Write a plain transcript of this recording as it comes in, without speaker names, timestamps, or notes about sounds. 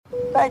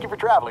Thank you for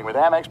traveling with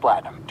Amex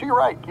Platinum. To your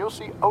right, you'll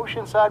see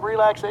oceanside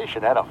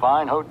relaxation at a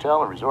fine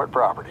hotel and resort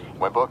property.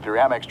 When booked through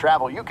Amex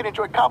Travel, you can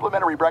enjoy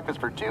complimentary breakfast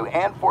for 2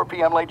 and 4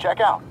 p.m. late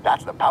checkout.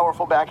 That's the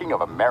powerful backing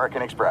of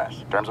American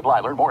Express. Terms apply.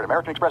 Learn more at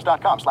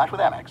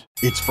americanexpress.com/withAmex.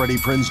 It's Freddie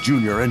Prinze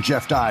Jr. and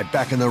Jeff Dye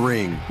back in the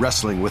ring.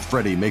 Wrestling with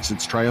Freddie makes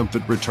its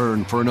triumphant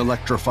return for an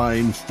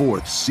electrifying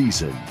 4th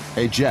season.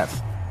 Hey,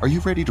 Jeff, are you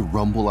ready to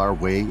rumble our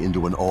way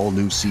into an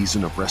all-new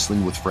season of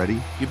Wrestling with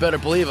Freddie? You better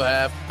believe I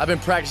have. I've been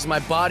practicing my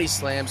body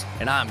slams,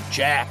 and I'm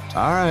jacked.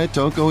 All right,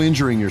 don't go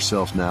injuring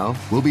yourself now.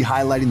 We'll be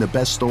highlighting the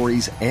best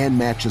stories and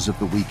matches of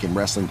the week in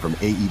wrestling from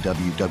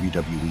AEW,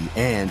 WWE,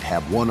 and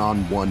have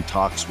one-on-one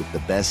talks with the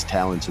best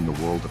talents in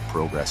the world of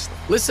pro wrestling.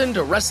 Listen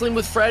to Wrestling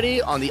with Freddie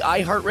on the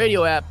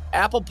iHeartRadio app,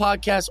 Apple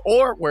Podcasts,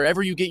 or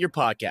wherever you get your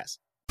podcasts.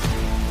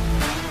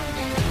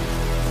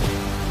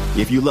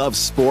 If you love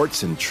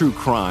sports and true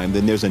crime,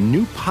 then there's a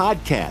new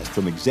podcast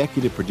from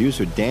executive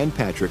producer Dan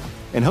Patrick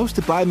and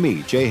hosted by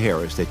me, Jay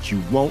Harris, that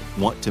you won't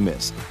want to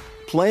miss.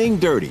 Playing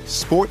Dirty: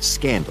 Sports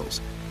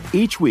Scandals.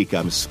 Each week,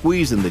 I'm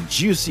squeezing the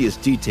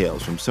juiciest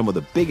details from some of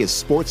the biggest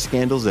sports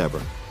scandals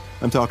ever.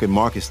 I'm talking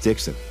Marcus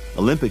Dixon,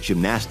 Olympic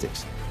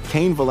gymnastics,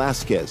 Cain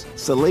Velasquez,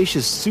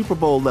 salacious Super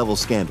Bowl-level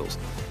scandals.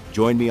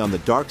 Join me on the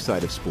dark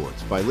side of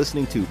sports by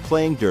listening to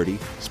Playing Dirty: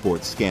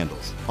 Sports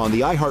Scandals on the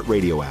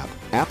iHeartRadio app,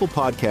 Apple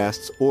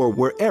Podcasts, or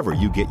wherever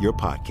you get your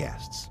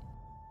podcasts.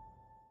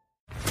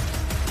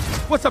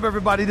 What's up,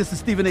 everybody? This is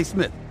Stephen A.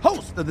 Smith,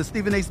 host of the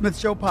Stephen A. Smith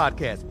Show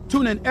podcast.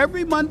 Tune in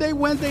every Monday,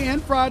 Wednesday,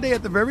 and Friday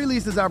at the very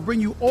least as I bring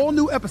you all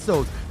new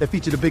episodes that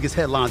feature the biggest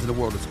headlines in the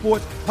world of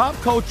sports, pop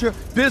culture,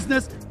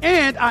 business,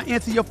 and I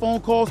answer your phone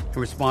calls and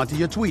respond to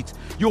your tweets.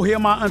 You'll hear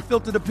my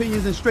unfiltered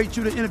opinions and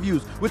straight-shooter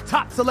interviews with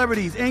top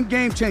celebrities and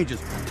game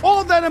changers. All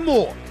of that and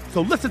more.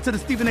 So listen to the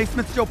Stephen A.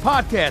 Smith Show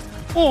podcast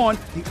on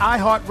the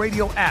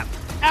iHeartRadio app,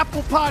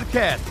 Apple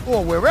Podcasts,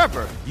 or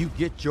wherever you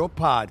get your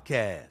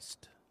podcast.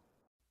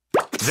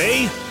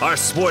 They are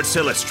Sports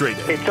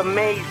Illustrated. It's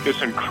amazing.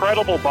 This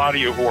incredible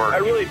body of work. I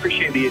really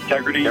appreciate the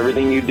integrity.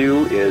 Everything you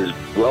do is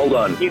well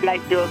done. You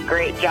guys do a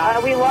great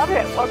job. We love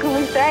it. What can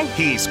we say?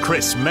 He's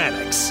Chris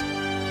Mannix.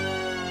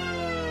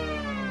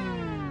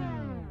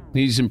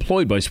 He's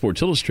employed by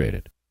Sports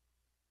Illustrated.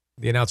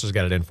 The announcers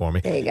got it in for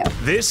me. There you go.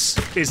 This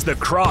is the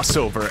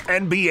Crossover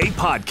NBA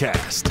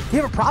Podcast.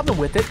 You have a problem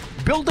with it?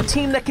 Build a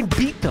team that can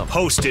beat them.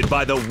 Hosted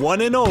by the one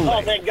and only.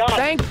 Oh, thank God.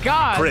 Thank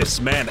God. Chris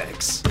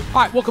Mannix.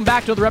 All right, welcome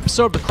back to another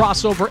episode of the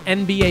Crossover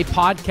NBA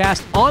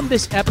Podcast. On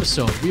this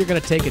episode, we are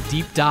going to take a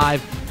deep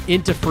dive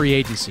into free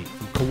agency.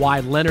 From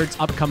Kawhi Leonard's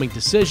upcoming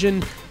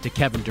decision to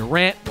Kevin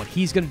Durant, what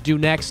he's going to do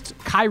next,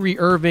 Kyrie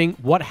Irving,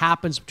 what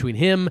happens between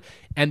him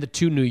and the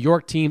two New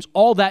York teams,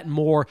 all that and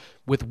more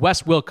with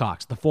Wes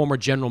Wilcox, the former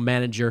general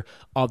manager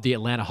of the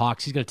Atlanta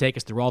Hawks. He's going to take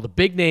us through all the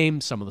big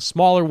names, some of the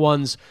smaller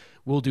ones.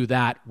 We'll do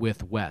that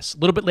with Wes. A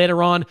little bit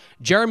later on,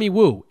 Jeremy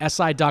Woo,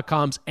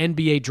 SI.com's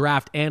NBA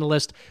draft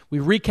analyst. We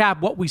recap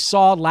what we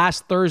saw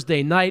last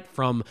Thursday night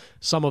from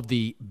some of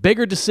the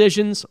bigger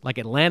decisions, like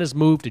Atlanta's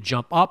move to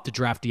jump up to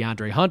draft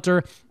DeAndre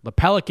Hunter, the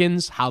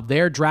Pelicans, how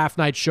their draft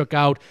night shook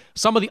out,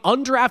 some of the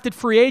undrafted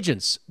free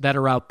agents that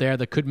are out there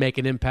that could make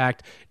an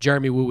impact.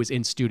 Jeremy Woo is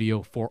in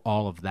studio for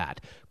all of that.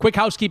 Quick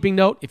housekeeping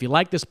note, if you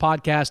like this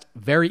podcast,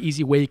 very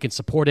easy way you can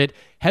support it.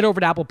 Head over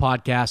to Apple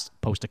Podcasts,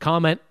 post a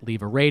comment,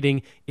 leave a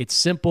rating. It's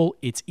simple,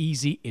 it's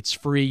easy, it's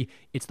free.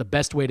 It's the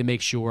best way to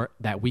make sure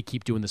that we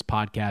keep doing this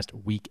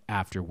podcast week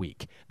after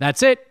week.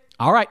 That's it.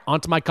 All right,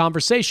 on to my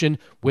conversation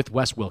with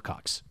Wes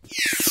Wilcox.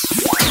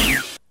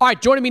 All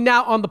right, joining me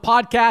now on the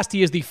podcast,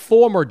 he is the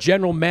former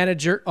general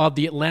manager of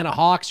the Atlanta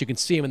Hawks. You can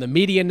see him in the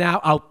media now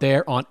out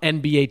there on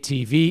NBA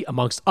TV,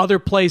 amongst other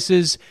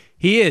places.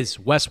 He is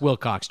Wes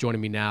Wilcox,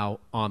 joining me now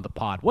on the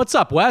pod. What's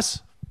up,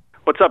 Wes?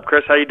 What's up,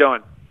 Chris? How you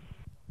doing?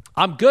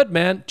 I'm good,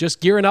 man.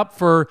 Just gearing up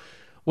for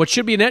what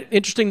should be an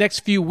interesting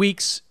next few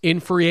weeks in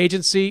free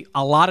agency.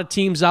 A lot of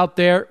teams out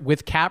there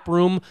with cap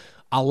room.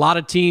 A lot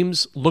of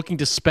teams looking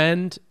to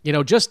spend. You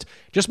know, just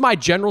my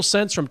general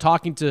sense from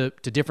talking to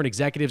different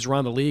executives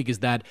around the league is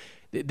that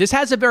this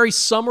has a very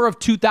summer of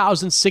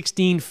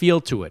 2016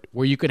 feel to it,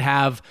 where you could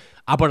have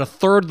about a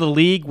third of the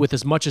league with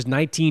as much as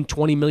 $19,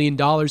 $20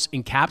 million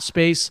in cap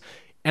space,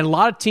 and a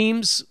lot of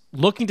teams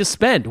looking to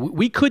spend.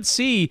 We could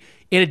see,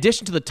 in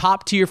addition to the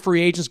top-tier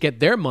free agents get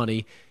their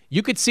money,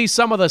 you could see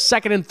some of the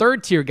second and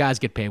third-tier guys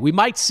get paid. We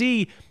might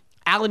see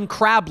Alan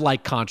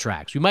Crabb-like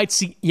contracts. We might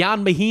see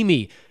Jan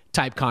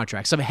Mahimi-type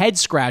contracts, some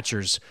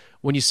head-scratchers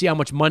when you see how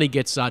much money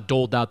gets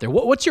doled out there.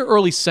 What's your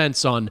early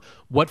sense on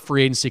what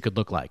free agency could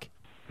look like?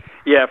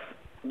 Yeah,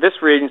 this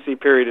free agency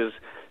period is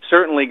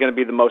certainly going to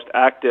be the most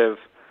active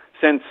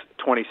since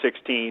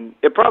 2016.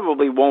 It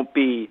probably won't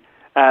be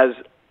as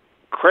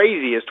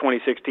crazy as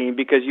 2016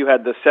 because you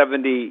had the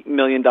 $70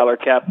 million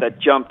cap that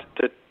jumped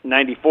to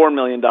 $94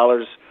 million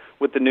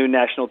with the new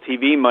national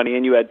TV money,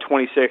 and you had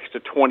 26 to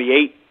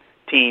 28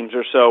 teams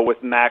or so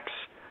with max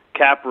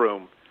cap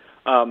room.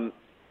 And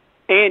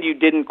you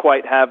didn't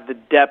quite have the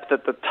depth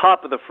at the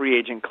top of the free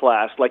agent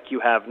class like you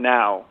have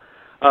now.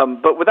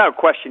 But without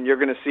question, you're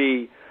going to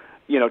see,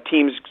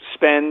 teams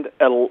spend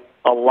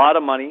a lot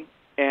of money,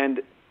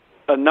 and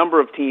a number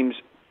of teams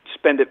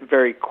spend it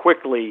very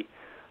quickly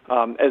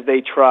as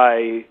they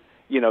try,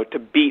 to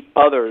beat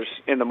others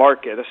in the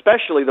market,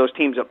 especially those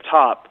teams up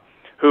top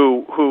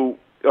who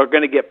are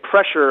going to get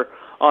pressure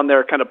on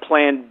their kind of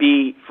Plan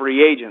B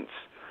free agents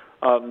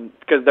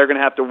because they're going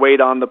to have to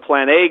wait on the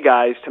Plan A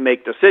guys to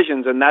make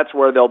decisions, and that's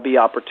where there'll be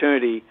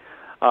opportunity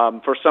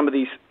for some of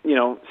these,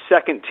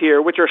 second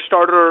tier, which are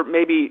starter,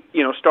 maybe,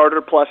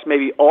 starter plus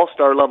maybe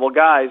all-star level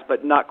guys,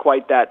 but not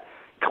quite that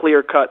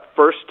clear-cut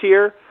first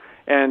tier.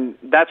 And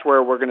that's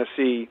where we're going to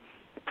see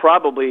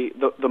probably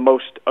the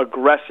most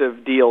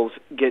aggressive deals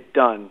get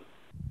done.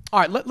 All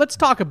right, let's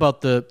talk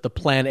about the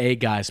Plan A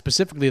guys,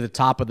 specifically the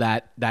top of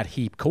that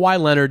heap. Kawhi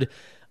Leonard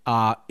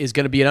is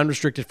going to be an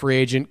unrestricted free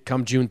agent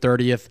come June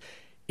 30th.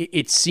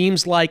 It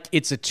seems like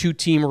it's a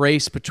two-team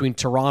race between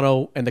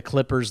Toronto and the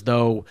Clippers,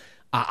 though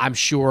I'm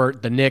sure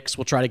the Knicks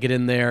will try to get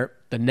in there.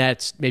 The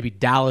Nets, maybe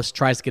Dallas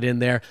tries to get in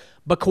there.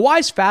 But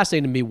Kawhi's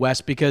fascinating to me,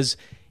 Wes, because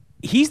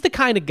he's the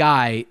kind of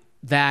guy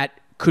that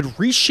could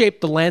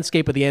reshape the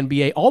landscape of the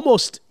NBA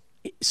almost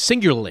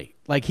singularly.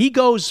 Like he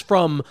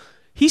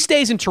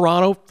stays in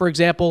Toronto, for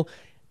example,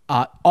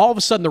 all of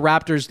a sudden the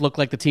Raptors look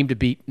like the team to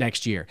beat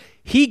next year.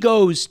 He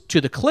goes to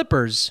the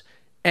Clippers,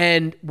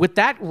 and with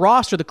that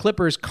roster the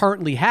Clippers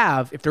currently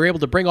have, if they're able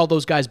to bring all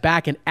those guys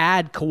back and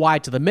add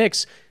Kawhi to the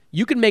mix,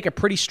 you can make a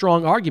pretty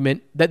strong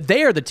argument that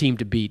they are the team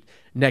to beat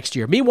next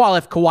year. Meanwhile,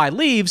 if Kawhi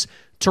leaves,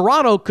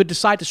 Toronto could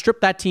decide to strip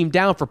that team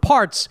down for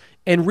parts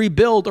and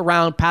rebuild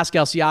around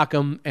Pascal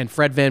Siakam and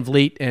Fred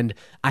VanVleet and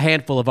a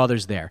handful of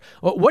others there.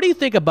 What do you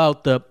think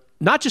about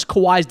not just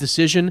Kawhi's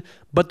decision,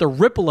 but the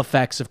ripple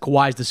effects of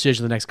Kawhi's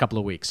decision the next couple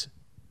of weeks?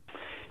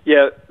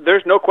 Yeah,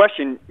 there's no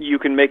question you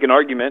can make an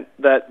argument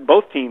that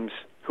both teams,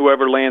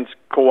 whoever lands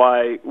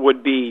Kawhi,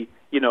 would be,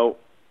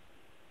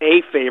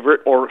 a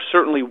favorite or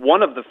certainly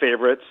one of the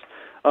favorites,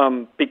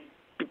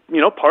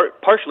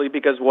 partially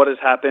because what has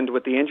happened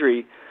with the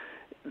injuries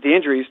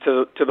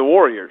to the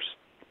Warriors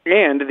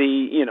and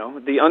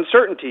the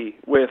uncertainty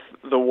with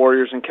the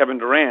Warriors and Kevin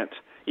Durant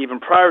even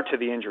prior to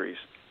the injuries.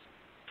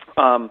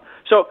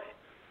 So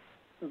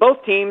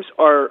both teams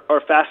are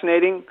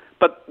fascinating,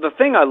 but the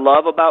thing I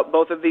love about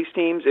both of these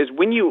teams is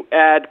when you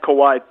add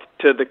Kawhi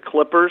to the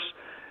Clippers,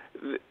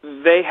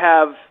 they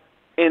have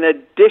an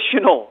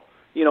additional,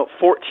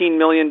 $14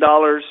 million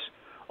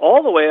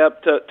all the way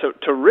up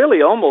to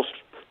really almost,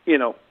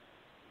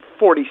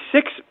 $46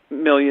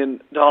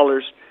 million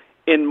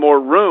in more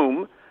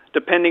room,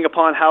 depending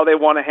upon how they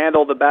want to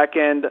handle the back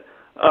end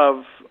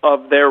of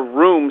their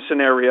room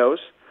scenarios.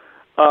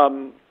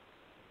 And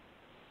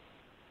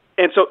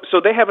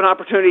so they have an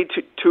opportunity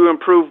to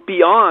improve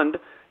beyond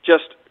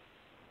just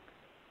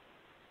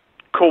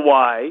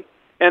Kawhi.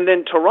 And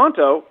then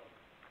Toronto,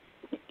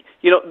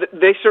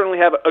 they certainly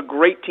have a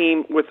great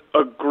team with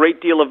a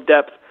great deal of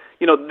depth.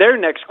 Their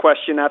next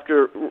question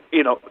after,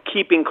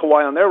 keeping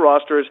Kawhi on their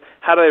roster is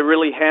how do they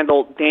really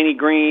handle Danny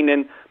Green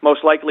and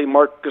most likely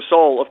Marc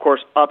Gasol, of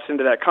course, opts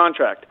into that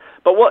contract.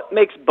 But what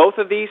makes both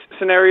of these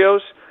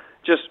scenarios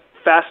just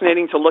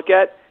fascinating to look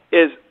at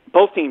is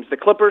both teams, the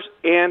Clippers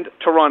and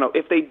Toronto,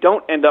 if they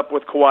don't end up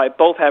with Kawhi,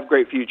 both have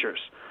great futures.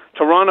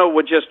 Toronto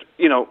would just,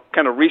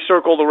 kind of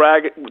recircle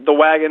the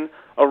wagon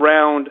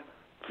around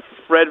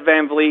Fred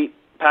VanVleet,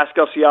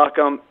 Pascal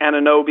Siakam,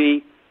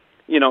 Anunoby.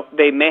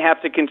 They may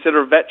have to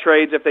consider vet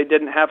trades if they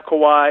didn't have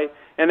Kawhi.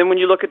 And then when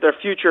you look at their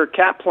future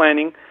cap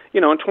planning,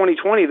 in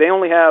 2020, they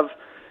only have,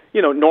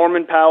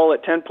 Norman Powell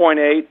at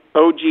 10.8,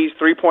 OG's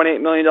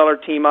 $3.8 million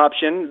team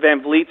option,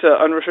 VanVleet's an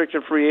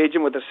unrestricted free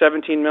agent with a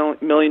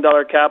 $17 million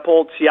cap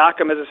hold,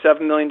 Siakam has a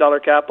 $7 million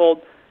cap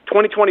hold.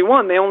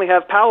 2021, they only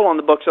have Powell on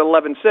the books at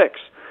 11.6.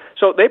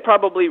 So they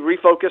probably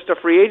refocused a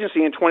free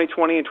agency in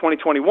 2020 and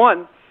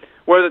 2021,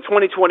 where the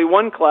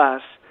 2021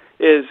 class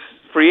is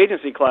free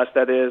agency class,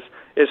 that is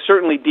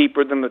certainly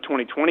deeper than the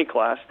 2020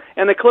 class.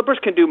 And the Clippers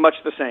can do much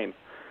the same.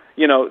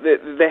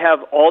 They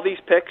have all these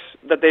picks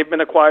that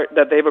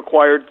they've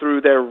acquired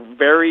through their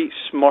very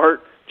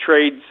smart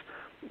trades.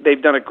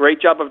 They've done a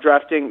great job of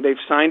drafting. They've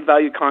signed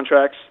value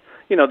contracts.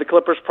 The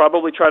Clippers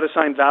probably try to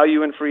sign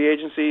value in free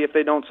agency if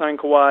they don't sign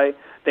Kawhi.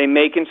 They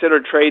may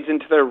consider trades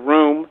into their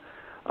room.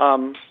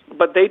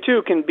 But they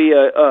too can be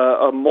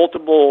a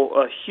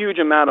huge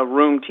amount of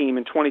room team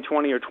in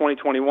 2020 or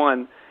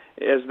 2021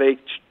 as they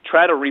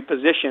try to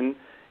reposition,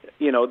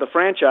 the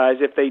franchise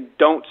if they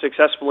don't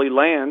successfully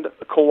land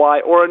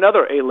Kawhi or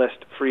another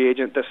A-list free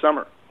agent this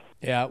summer.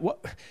 Yeah.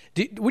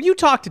 When you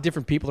talk to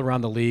different people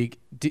around the league,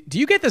 do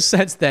you get the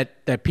sense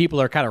that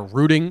people are kind of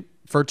rooting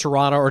for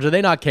Toronto, or do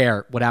they not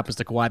care what happens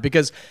to Kawhi?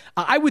 Because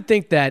I would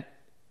think that,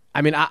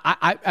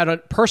 I at a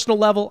personal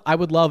level, I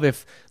would love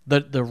if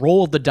the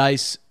roll of the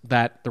dice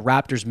that the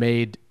Raptors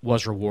made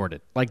was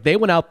rewarded. Like they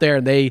went out there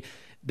and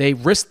they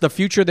risked the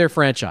future of their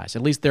franchise,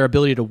 at least their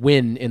ability to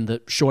win in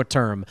the short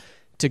term,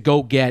 to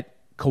go get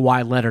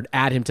Kawhi Leonard,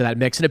 add him to that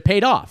mix, and it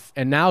paid off.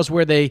 And now is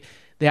where they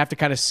have to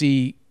kind of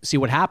see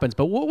what happens.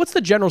 But what's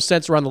the general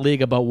sense around the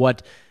league about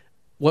what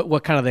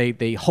kind of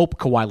they hope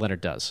Kawhi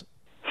Leonard does?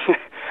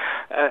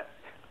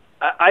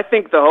 I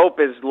think the hope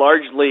is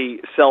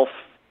largely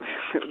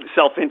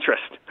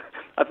self-interest.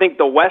 I think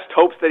the West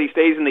hopes that he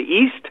stays in the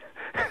East,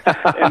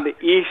 and the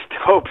East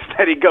hopes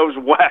that he goes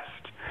West.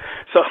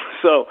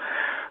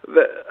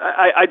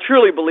 I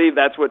truly believe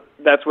that's what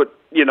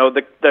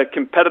the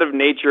competitive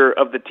nature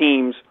of the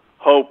teams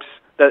hopes,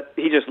 that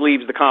he just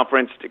leaves the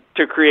conference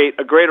to create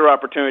a greater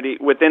opportunity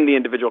within the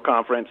individual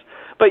conference.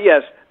 But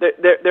yes,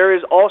 there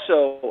is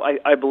also,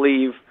 I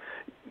believe,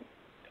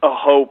 a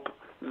hope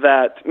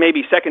that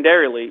maybe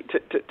secondarily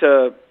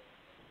to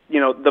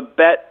the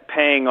bet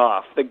paying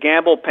off, the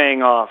gamble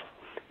paying off.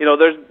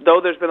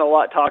 There's been a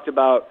lot talked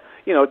about,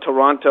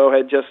 Toronto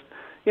had just,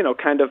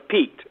 kind of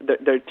peaked.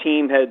 Their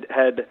team had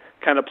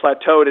kind of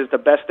plateaued as the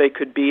best they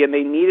could be, and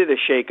they needed a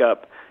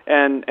shakeup.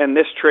 And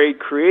this trade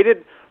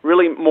created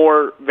really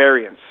more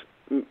variance,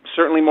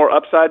 certainly more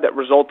upside that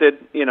resulted,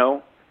 in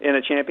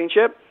a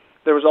championship.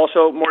 There was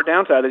also more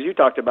downside, as you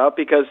talked about,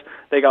 because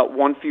they got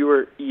one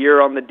fewer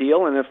year on the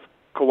deal, and if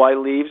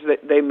Kawhi leaves,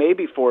 they may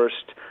be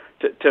forced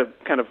to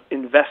kind of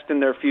invest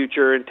in their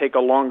future and take a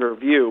longer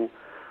view.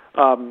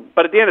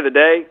 But at the end of the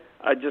day,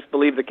 I just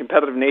believe the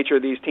competitive nature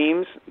of these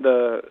teams.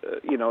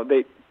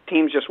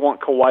 Teams just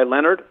want Kawhi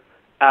Leonard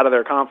out of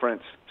their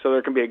conference, so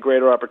there can be a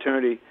greater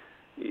opportunity,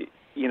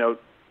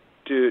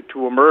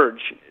 to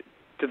emerge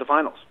to the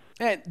finals.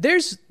 And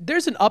there's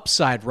an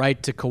upside,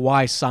 right, to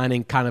Kawhi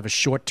signing kind of a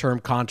short-term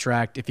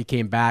contract if he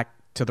came back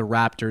to the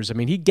Raptors. I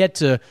mean, he'd get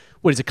to,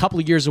 he's a couple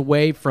of years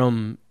away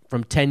from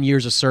 10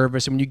 years of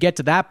service. And when you get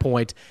to that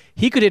point,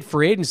 he could hit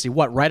free agency,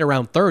 right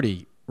around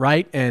 30,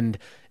 right? And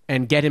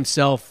get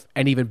himself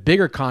an even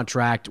bigger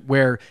contract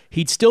where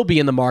he'd still be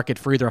in the market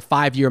for either a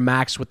 5-year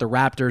max with the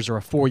Raptors or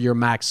a 4-year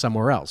max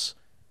somewhere else.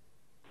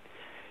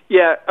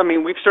 Yeah, I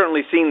mean, we've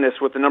certainly seen this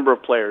with a number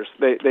of players.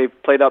 They've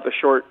played out the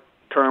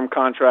short-term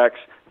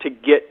contracts to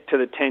get to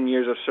the 10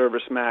 years of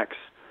service max,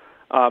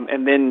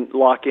 and then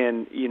lock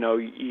in,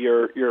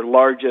 your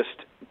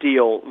largest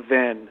deal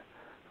then.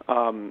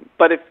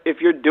 But if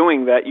you're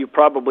doing that, you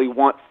probably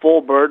want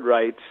full bird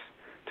rights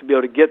to be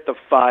able to get the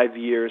 5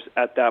 years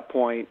at that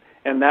point,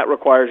 and that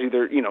requires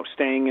either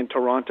staying in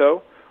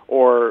Toronto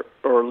or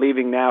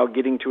leaving now,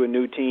 getting to a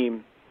new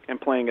team and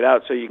playing it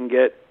out so you can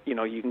get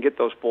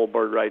those full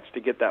bird rights to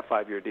get that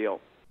 5-year deal.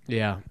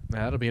 Yeah,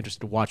 that'll be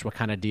interesting to watch what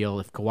kind of deal,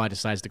 if Kawhi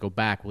decides to go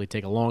back. Will he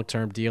take a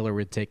long-term deal or will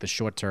he take the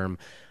short-term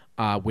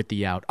with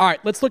the out? All right,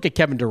 let's look at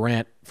Kevin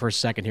Durant for a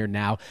second here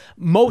now.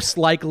 Most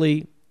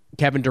likely,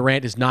 Kevin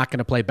Durant is not going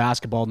to play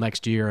basketball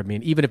next year. I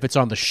mean, even if it's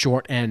on the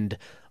short end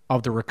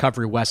of the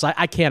recovery west,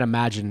 I can't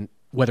imagine,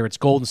 whether it's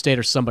Golden State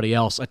or somebody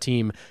else, a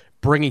team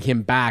bringing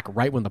him back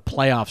right when the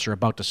playoffs are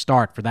about to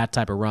start for that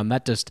type of run.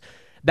 That just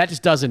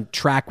doesn't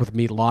track with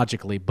me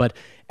logically. But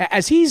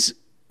as he's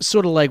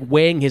sort of like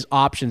weighing his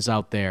options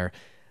out there,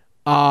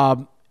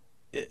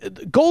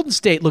 Golden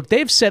State, look,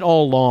 they've said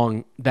all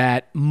along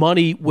that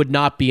money would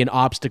not be an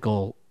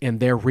obstacle in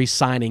their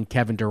re-signing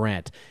Kevin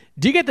Durant.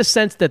 Do you get the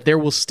sense that there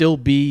will still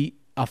be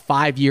a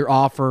 5-year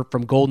offer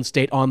from Golden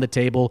State on the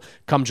table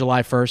come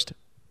July 1st?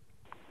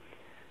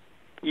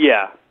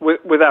 Yeah,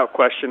 without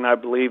question, I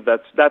believe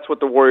that's what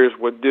the Warriors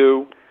would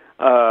do.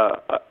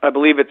 I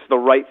believe it's the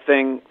right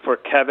thing for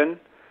Kevin,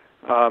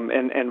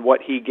 and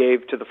what he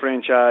gave to the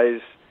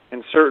franchise,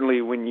 and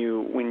certainly when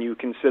you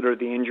consider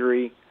the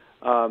injury.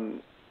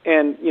 And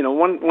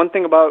one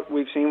thing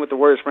we've seen with the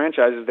Warriors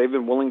franchise is they've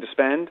been willing to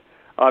spend.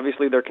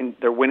 Obviously,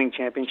 they're winning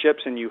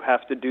championships, and you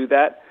have to do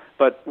that.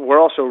 But we're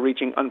also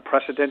reaching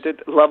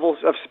unprecedented levels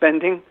of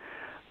spending,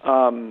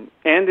 but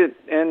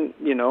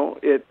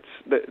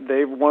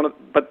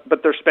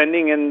they're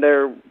spending, and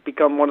they're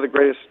become one of the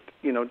greatest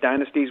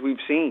dynasties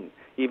we've seen,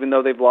 even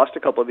though they've lost a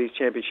couple of these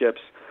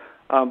championships.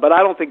 But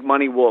I don't think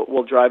money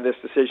will drive this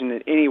decision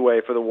in any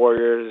way for the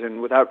Warriors,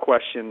 and without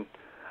question,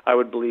 I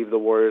would believe the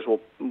Warriors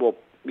will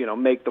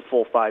make the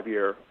full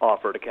 5-year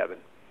offer to Kevin.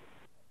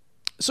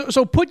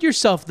 So put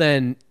yourself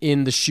then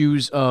in the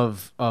shoes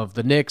of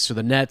the Knicks or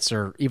the Nets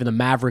or even the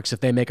Mavericks if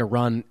they make a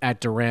run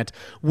at Durant.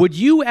 Would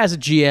you, as a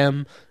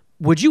GM,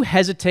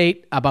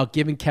 hesitate about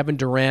giving Kevin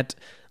Durant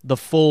the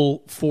full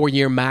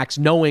 4-year max,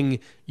 knowing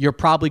you're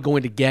probably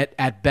going to get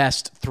at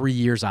best 3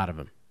 years out of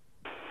him?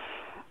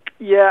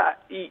 Yeah,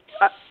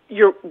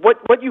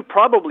 what you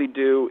probably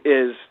do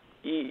is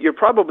you're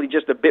probably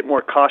just a bit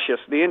more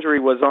cautious. The injury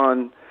was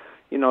on,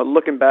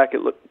 looking back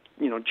at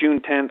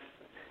June 10th.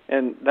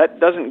 And that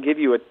doesn't give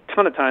you a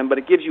ton of time, but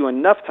it gives you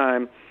enough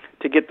time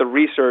to get the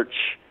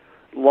research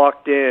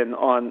locked in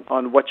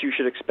on what you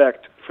should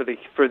expect for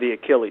the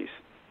Achilles.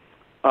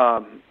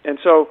 And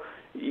so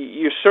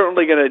you're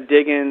certainly going to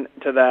dig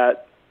into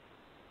that,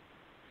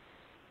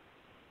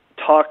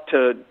 talk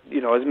to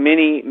as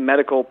many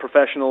medical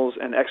professionals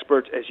and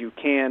experts as you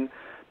can.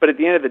 But at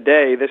the end of the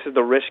day, this is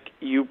the risk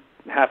you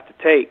have to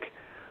take.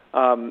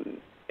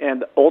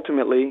 And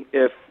ultimately,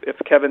 if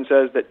Kevin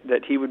says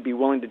that he would be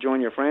willing to join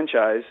your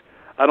franchise,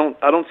 I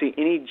don't see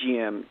any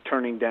GM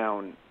turning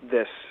down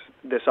this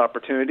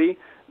opportunity,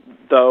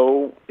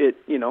 though it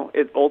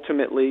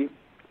ultimately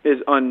is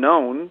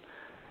unknown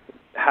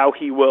how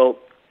he will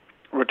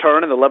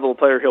return and the level of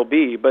player he'll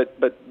be. But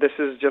this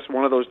is just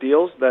one of those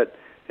deals that,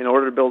 in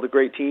order to build a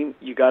great team,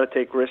 you got to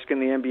take risk in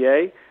the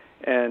NBA,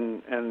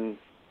 and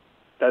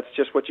that's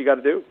just what you got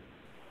to do.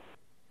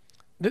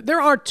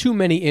 There aren't too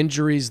many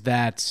injuries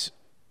that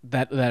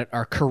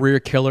are career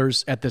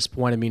killers at this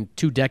point. I mean,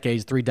 3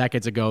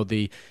 decades ago,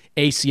 the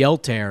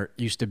ACL tear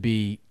used to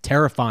be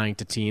terrifying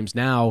to teams.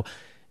 Now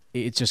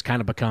it's just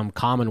kind of become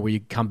common where you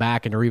come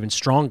back and are even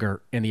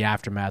stronger in the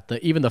aftermath.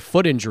 Even the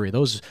foot injury,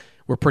 those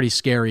were pretty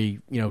scary,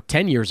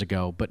 10 years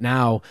ago. But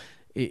now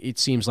it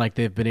seems like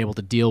they've been able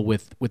to deal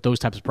with those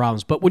types of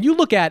problems. But when you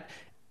look at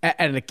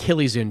an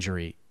Achilles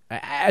injury,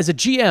 as a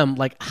GM,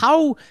 like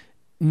how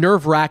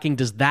nerve-wracking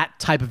does that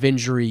type of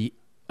injury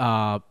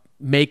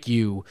make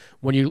you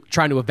when you're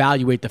trying to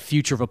evaluate the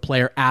future of a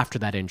player after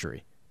that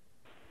injury?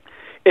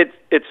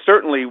 It's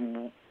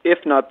certainly, if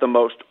not the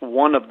most,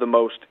 one of the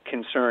most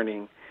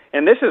concerning.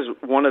 And this is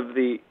one of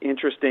the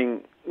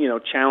interesting,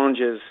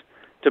 challenges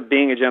to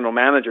being a general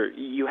manager.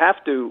 You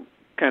have to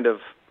kind of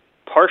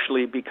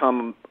partially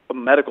become a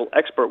medical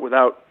expert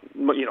without,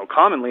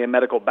 commonly a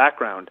medical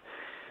background.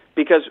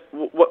 Because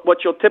what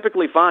you'll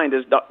typically find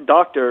is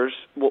doctors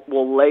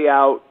will lay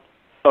out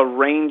a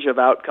range of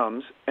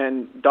outcomes,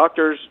 and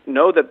doctors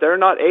know that they're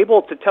not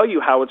able to tell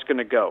you how it's going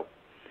to go.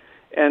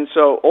 And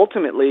so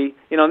ultimately,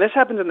 and this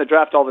happens in the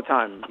draft all the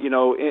time.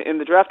 In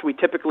the draft we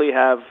typically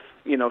have,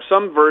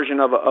 some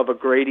version of a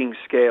grading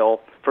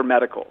scale for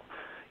medical.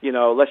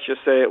 Let's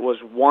just say it was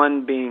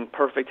 1 being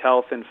perfect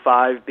health and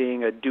 5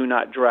 being a do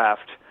not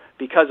draft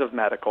because of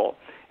medical.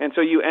 And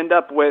so you end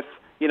up with,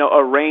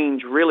 a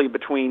range really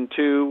between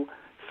 2,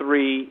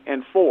 3,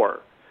 and 4.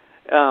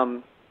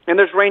 And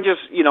there's ranges,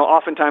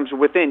 oftentimes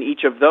within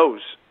each of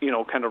those,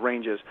 kind of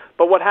ranges.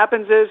 But what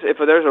happens is if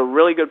there's a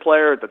really good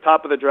player at the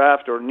top of the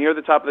draft or near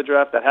the top of the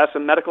draft that has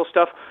some medical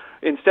stuff,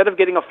 instead of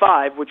getting a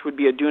 5, which would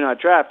be a do not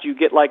draft, you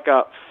get like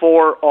a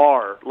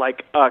 4R,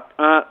 like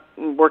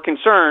we're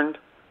concerned,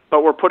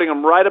 but we're putting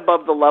him right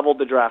above the level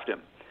to draft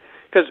him.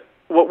 Because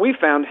what we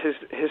found is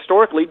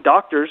historically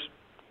doctors,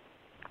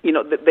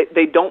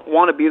 they don't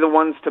want to be the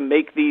ones to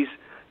make these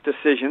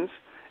decisions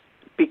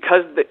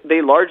because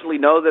they largely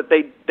know that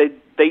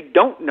they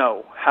don't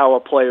know how a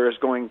player is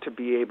going to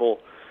be able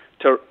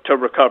to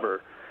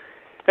recover.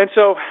 And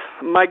so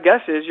my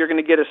guess is you're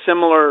going to get a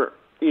similar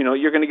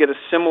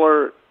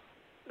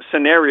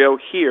scenario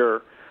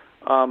here,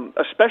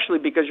 especially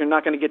because you're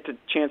not going to get the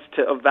chance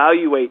to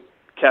evaluate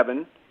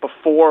Kevin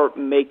before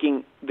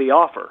making the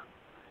offer.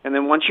 And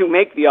then once you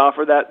make the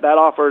offer, that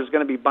offer is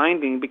going to be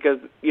binding because,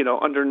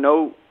 under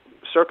no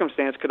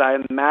circumstance could I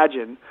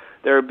imagine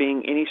there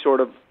being any sort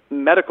of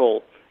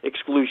medical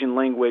exclusion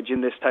language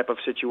in this type of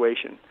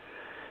situation.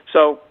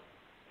 So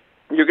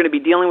you're going to be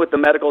dealing with the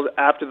medicals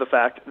after the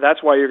fact.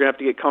 That's why you're going to have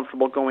to get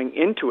comfortable going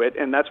into it,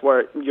 and that's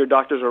where your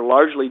doctors are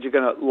largely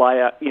going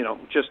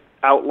to just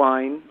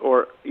outline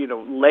or,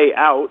 lay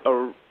out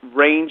a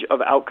range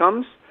of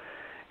outcomes.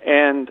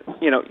 And,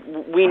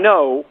 we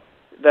know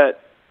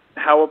that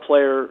how a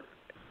player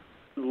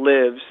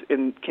lives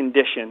in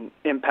condition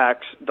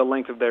impacts the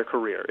length of their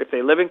career. If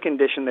they live in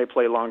condition, they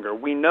play longer.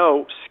 We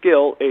know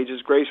skill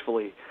ages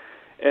gracefully.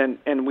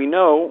 And we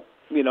know,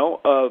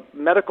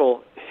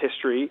 medical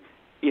history,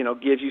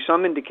 gives you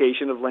some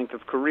indication of length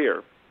of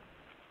career.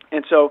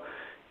 And so,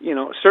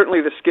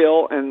 certainly the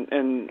skill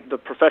and the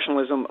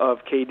professionalism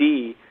of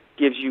KD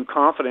gives you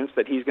confidence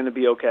that he's going to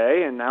be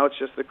okay. And now it's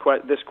just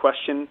this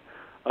question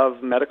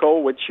of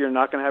medical, which you're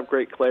not going to have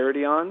great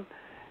clarity on.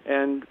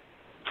 And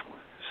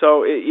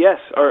so, yes,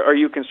 are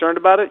you concerned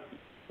about it?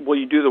 Will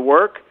you do the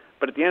work?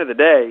 But at the end of the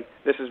day,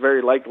 this is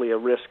very likely a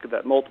risk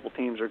that multiple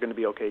teams are going to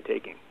be okay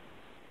taking.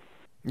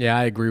 Yeah,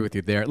 I agree with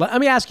you there. Let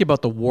me ask you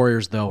about the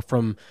Warriors, though.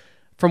 From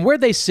where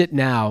they sit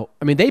now,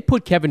 I mean, they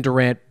put Kevin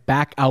Durant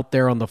back out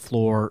there on the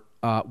floor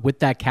with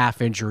that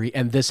calf injury,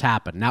 and this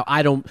happened. Now,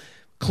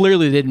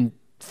 clearly didn't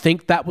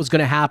think that was going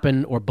to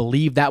happen or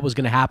believe that was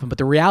going to happen, but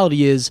the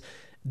reality is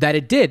that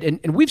it did.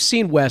 And we've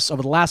seen, Wes,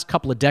 over the last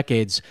couple of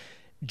decades,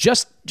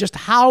 just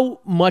how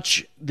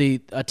much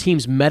a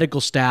team's medical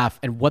staff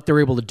and what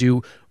they're able to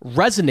do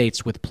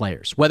resonates with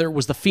players, whether it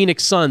was the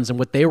Phoenix Suns and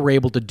what they were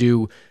able to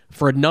do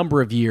for a number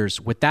of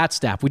years with that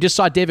staff. We just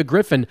saw David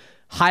Griffin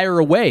hire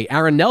away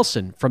Aaron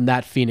Nelson from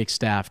that Phoenix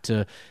staff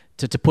to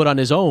put on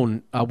his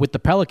own with the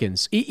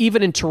Pelicans.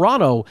 Even in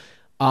Toronto,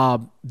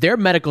 their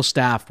medical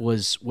staff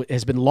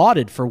has been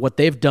lauded for what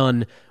they've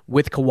done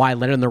with Kawhi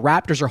Leonard, and the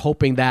Raptors are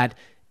hoping that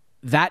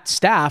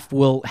staff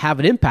will have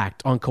an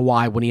impact on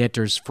Kawhi when he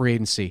enters free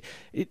agency.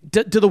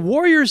 Do the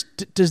Warriors,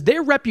 does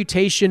their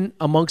reputation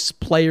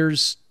amongst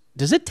players,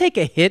 does it take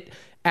a hit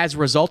as a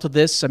result of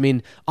this? I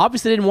mean,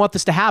 obviously they didn't want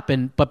this to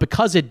happen, but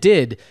because it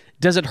did,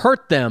 does it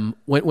hurt them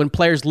when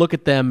players look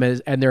at them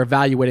and they're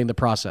evaluating the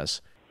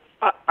process?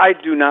 I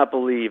do not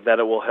believe that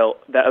it will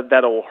help, that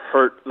it will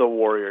hurt the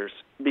Warriors,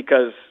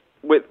 because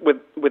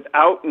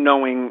without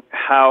knowing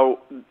how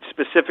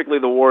specifically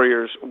the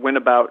Warriors went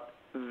about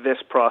this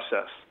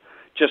process,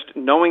 just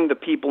knowing the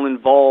people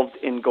involved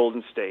in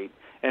Golden State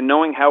and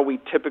knowing how we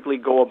typically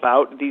go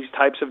about these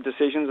types of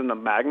decisions and the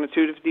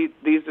magnitude of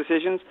these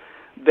decisions,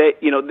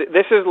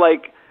 This is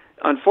like,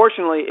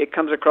 unfortunately, it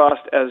comes across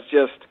as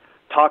just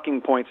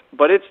talking points,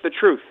 but it's the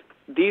truth.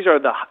 These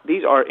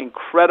are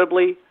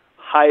incredibly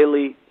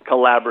highly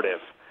collaborative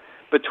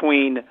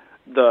between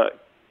the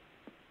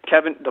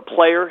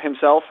player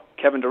himself,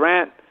 Kevin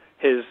Durant,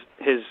 his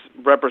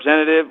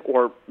representative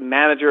or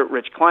manager,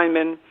 Rich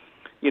Kleinman.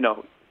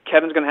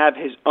 Kevin's going to have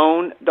his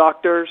own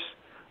doctors.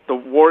 The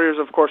Warriors,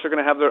 of course, are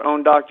going to have their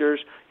own doctors.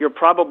 You're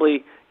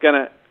probably going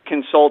to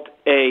consult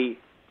a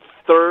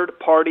third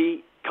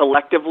party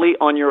collectively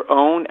on your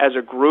own as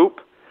a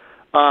group,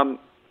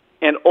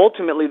 and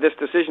ultimately, this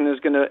decision is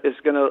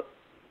going to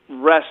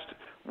rest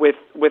with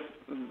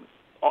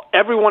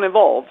everyone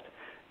involved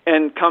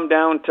and come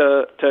down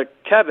to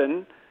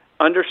Kevin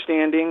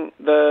understanding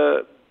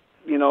the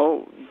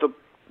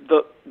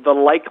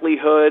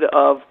likelihood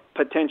of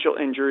potential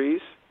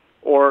injuries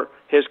or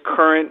his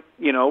current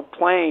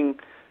playing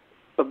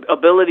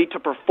ability to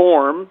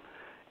perform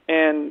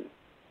and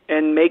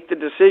make the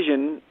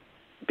decision,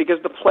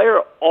 because the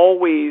player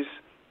always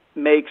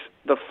makes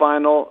the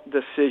final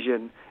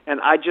decision. And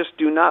I just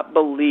do not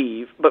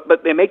believe,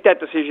 but they make that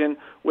decision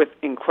with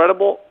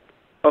incredible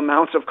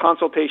amounts of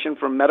consultation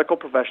from medical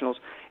professionals,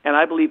 and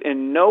I believe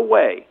in no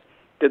way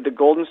did the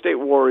Golden State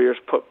Warriors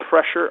put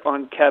pressure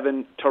on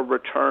Kevin to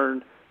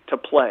return to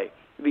play.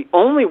 The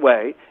only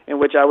way in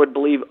which I would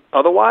believe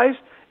otherwise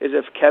is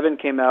if Kevin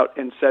came out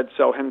and said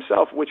so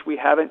himself, which we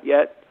haven't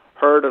yet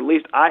heard, or at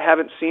least I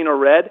haven't seen or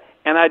read,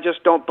 and I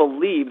just don't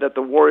believe that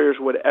the Warriors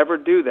would ever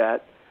do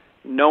that,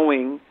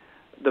 knowing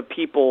the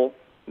people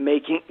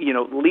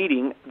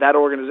leading that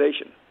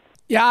organization.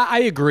 Yeah, I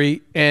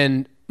agree.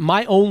 And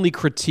my only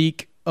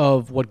critique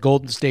of what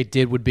Golden State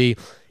did would be,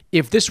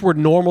 if this were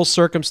normal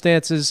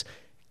circumstances,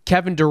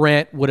 Kevin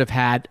Durant would have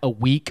had a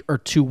week or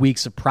 2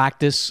 weeks of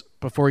practice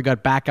before he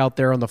got back out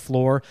there on the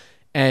floor.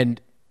 And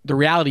the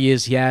reality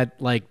is he had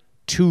like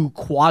 2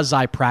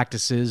 quasi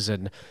practices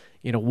and,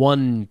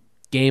 one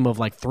game of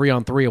like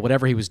 3-on-3 or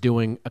whatever he was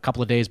doing a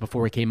couple of days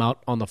before he came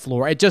out on the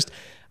floor. It just,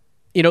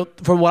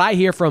 from what I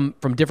hear from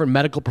different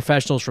medical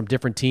professionals from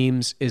different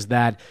teams is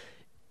that,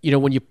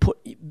 when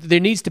there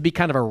needs to be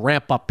kind of a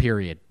ramp-up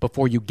period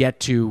before you get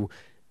to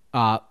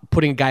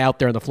putting a guy out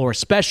there on the floor,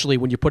 especially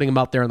when you're putting him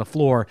out there on the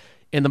floor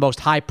in the most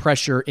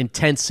high-pressure,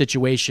 intense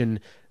situation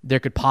there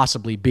could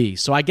possibly be.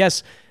 So I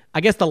guess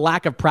the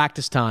lack of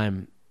practice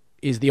time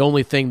is the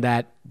only thing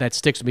that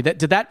sticks with me.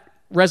 Did that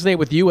resonate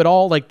with you at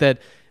all? Like that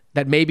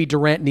maybe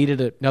Durant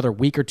needed another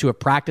week or 2 of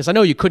practice? I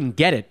know you couldn't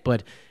get it,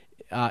 but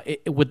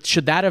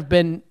should that have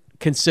been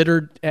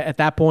considered at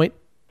that point?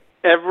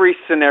 Every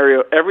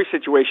scenario, every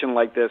situation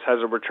like this has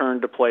a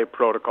return to play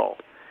protocol,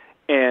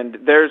 and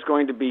there's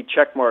going to be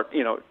check marks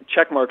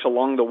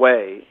along the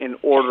way in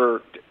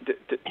order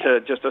to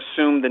just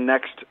assume the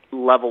next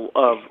level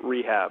of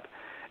rehab.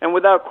 And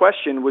without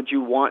question, would you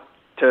want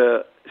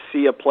to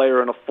see a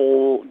player in a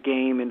full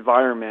game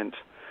environment,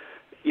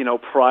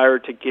 prior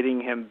to getting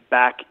him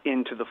back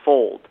into the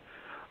fold?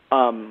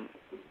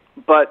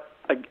 But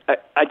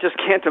I just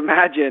can't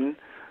imagine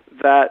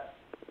that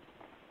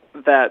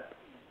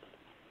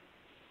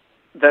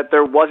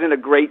there wasn't a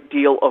great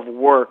deal of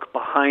work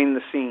behind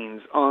the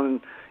scenes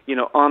on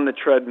the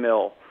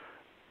treadmill,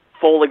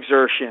 full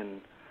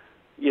exertion,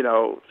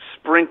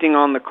 sprinting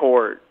on the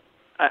court.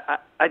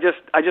 I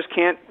just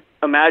can't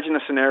imagine a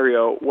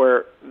scenario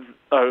where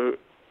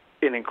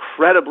an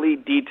incredibly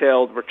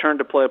detailed return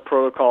to play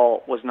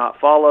protocol was not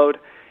followed,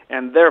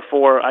 and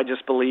therefore I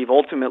just believe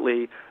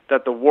ultimately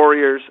that the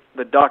Warriors,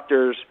 the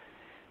doctors,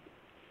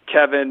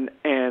 Kevin,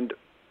 and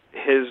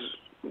his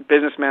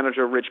business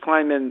manager, Rich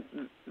Kleinman,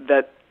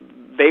 that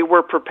they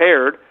were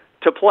prepared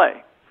to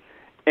play.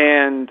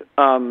 And,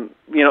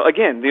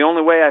 again, the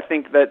only way I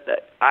think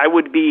that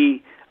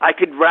I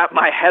could wrap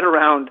my head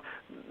around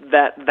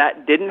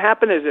that didn't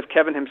happen is if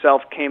Kevin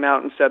himself came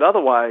out and said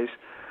otherwise,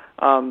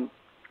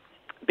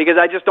 because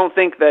I just don't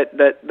think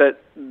that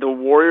the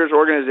Warriors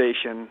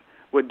organization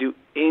would do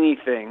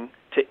anything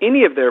to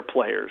any of their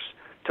players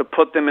to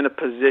put them in a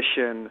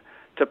position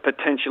to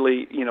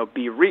potentially,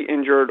 be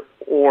re-injured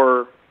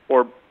or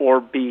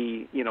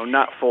be,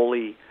 not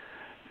fully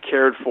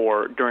cared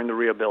for during the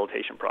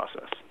rehabilitation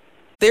process.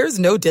 There's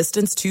no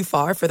distance too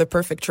far for the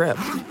perfect trip.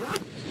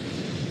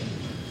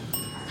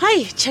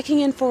 Hi, checking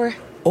in for...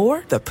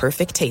 Or the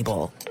perfect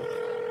table.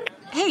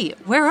 Hey,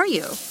 where are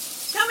you?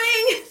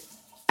 Coming!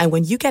 And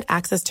when you get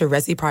access to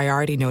Resi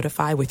Priority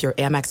Notify with your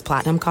Amex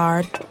Platinum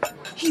card...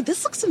 Hey,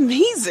 this looks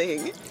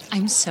amazing.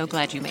 I'm so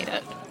glad you made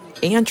it.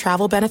 And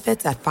travel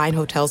benefits at fine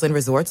hotels and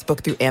resorts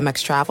booked through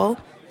Amex Travel,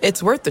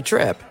 it's worth the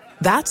trip.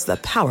 That's the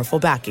powerful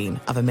backing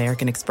of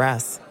American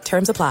Express.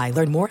 Terms apply.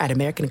 Learn more at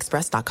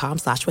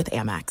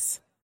americanexpress.com/withAmex.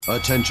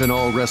 Attention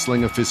all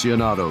wrestling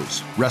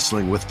aficionados.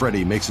 Wrestling with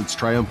Freddie makes its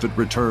triumphant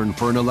return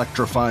for an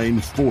electrifying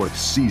 4th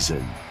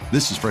season.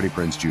 This is Freddie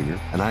Prinze Jr.,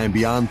 and I am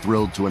beyond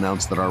thrilled to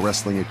announce that our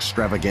wrestling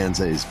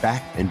extravaganza is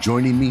back, and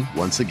joining me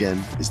once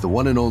again is the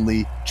one and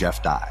only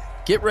Jeff Dye.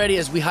 Get ready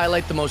as we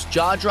highlight the most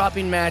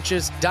jaw-dropping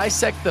matches,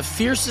 dissect the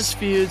fiercest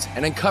feuds,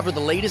 and uncover the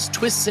latest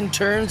twists and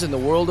turns in the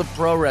world of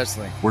pro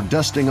wrestling. We're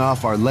dusting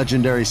off our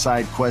legendary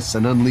side quests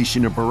and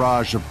unleashing a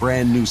barrage of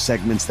brand new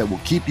segments that will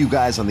keep you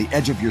guys on the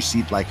edge of your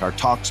seat like our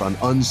talks on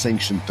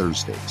Unsanctioned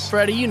Thursdays.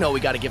 Freddie, you know we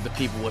got to give the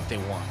people what they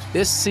want.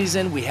 This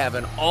season, we have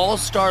an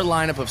all-star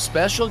lineup of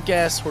special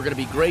guests who are going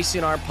to be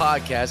gracing our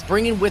podcast,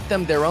 bringing with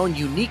them their own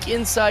unique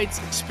insights,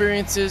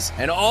 experiences,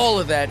 and all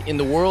of that in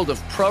the world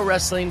of pro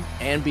wrestling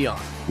and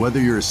beyond.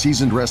 Whether you're a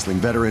seasoned wrestling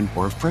veteran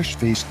or a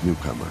fresh-faced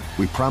newcomer,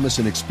 we promise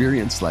an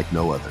experience like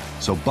no other.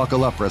 So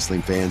buckle up,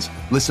 wrestling fans.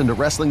 Listen to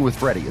Wrestling with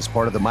Freddie as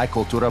part of the My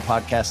Cultura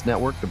Podcast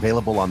Network,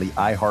 available on the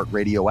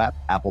iHeartRadio app,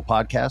 Apple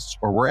Podcasts,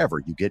 or wherever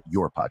you get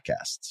your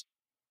podcasts.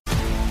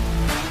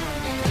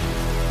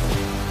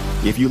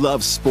 If you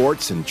love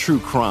sports and true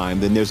crime,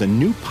 then there's a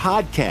new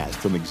podcast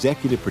from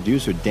executive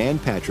producer Dan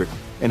Patrick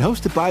and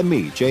hosted by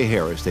me, Jay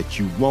Harris, that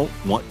you won't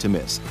want to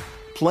miss.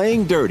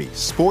 Playing Dirty: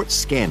 Sports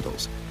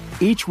Scandals.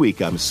 Each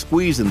week, I'm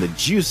squeezing the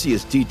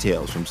juiciest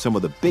details from some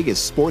of the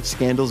biggest sports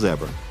scandals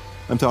ever.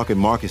 I'm talking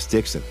Marcus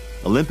Dixon,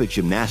 Olympic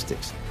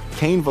gymnastics,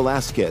 Cain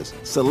Velasquez,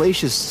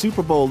 salacious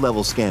Super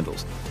Bowl-level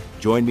scandals.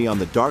 Join me on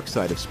the dark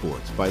side of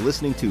sports by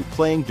listening to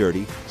Playing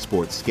Dirty: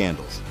 Sports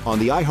Scandals on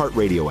the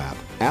iHeartRadio app,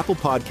 Apple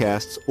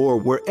Podcasts, or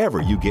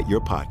wherever you get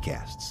your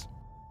podcasts.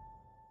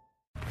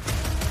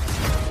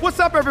 What's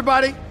up,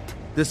 everybody?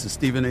 This is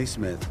Stephen A.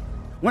 Smith.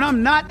 When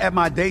I'm not at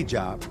my day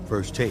job,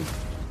 First Take,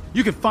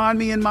 you can find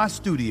me in my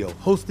studio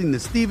hosting the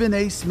Stephen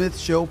A. Smith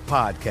Show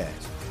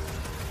podcast.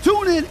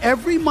 Tune in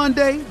every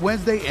Monday,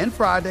 Wednesday, and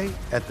Friday,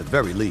 at the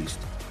very least,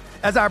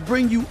 as I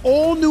bring you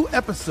all new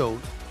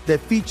episodes that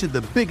feature the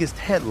biggest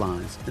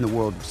headlines in the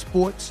world of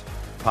sports,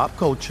 pop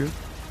culture,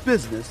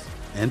 business,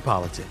 and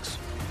politics.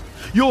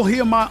 You'll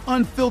hear my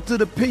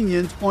unfiltered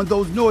opinions on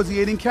those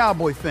nauseating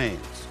Cowboy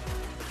fans,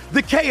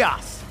 the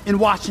chaos in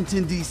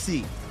Washington,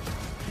 D.C.,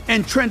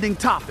 and trending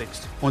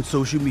topics on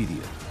social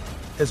media,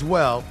 as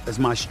well as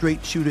my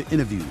straight shooter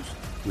interviews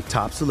with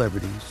top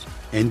celebrities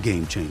and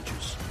game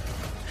changers.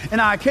 And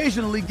I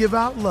occasionally give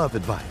out love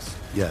advice.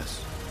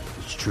 Yes,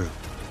 it's true.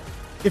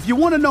 If you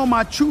want to know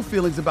my true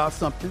feelings about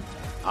something,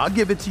 I'll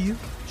give it to you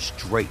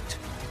straight.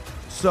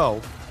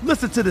 So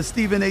listen to the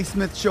Stephen A.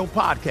 Smith Show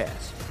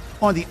podcast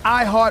on the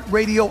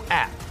iHeartRadio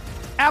app,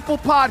 Apple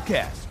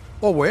Podcasts,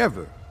 or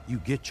wherever you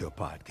get your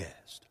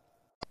podcast.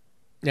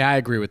 Yeah, I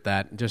agree with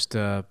that.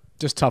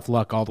 Just tough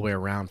luck all the way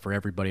around for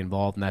everybody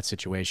involved in that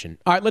situation.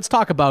 All right, let's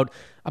talk about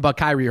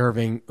Kyrie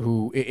Irving,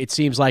 who it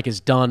seems like is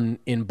done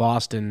in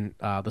Boston.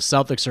 The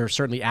Celtics are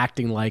certainly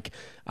acting like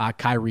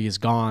Kyrie is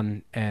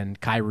gone,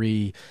 and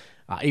Kyrie,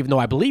 even though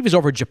I believe he's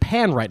over in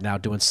Japan right now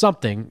doing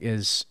something,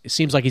 it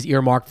seems like he's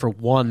earmarked for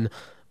one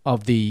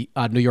of the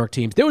New York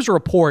teams. There was a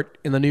report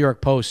in the New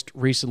York Post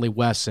recently,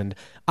 Wes, and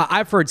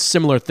I've heard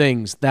similar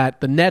things, that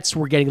the Nets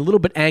were getting a little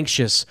bit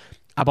anxious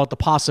about the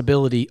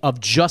possibility of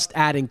just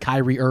adding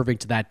Kyrie Irving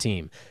to that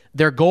team.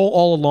 Their goal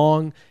all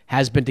along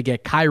has been to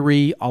get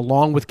Kyrie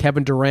along with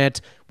Kevin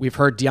Durant. We've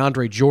heard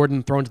DeAndre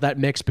Jordan thrown into that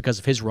mix because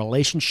of his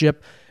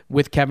relationship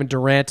with Kevin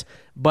Durant.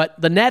 But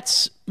the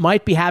Nets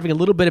might be having a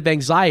little bit of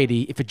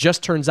anxiety if it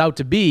just turns out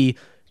to be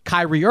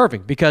Kyrie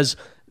Irving, because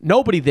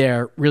nobody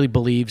there really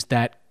believes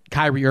that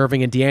Kyrie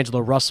Irving and D'Angelo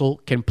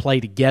Russell can play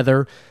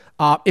together.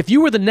 If you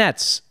were the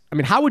Nets, I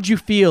mean, how would you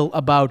feel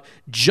about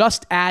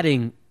just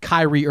adding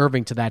Kyrie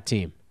Irving to that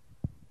team?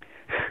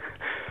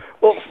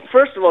 Well,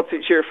 first of all, to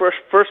your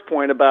first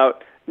point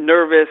about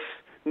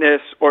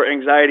nervousness or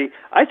anxiety,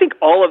 I think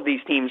all of these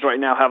teams right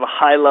now have a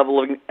high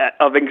level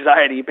of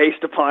anxiety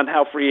based upon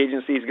how free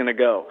agency is going to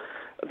go.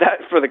 That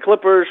for the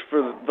Clippers,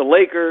 for the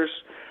Lakers,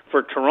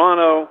 for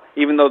Toronto,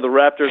 even though the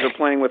Raptors are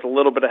playing with a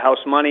little bit of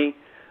house money,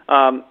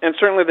 and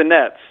certainly the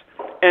Nets.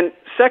 And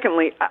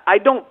secondly, I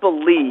don't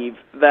believe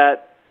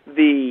that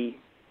the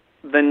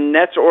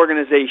Nets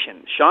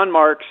organization, Sean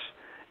Marks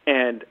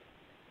and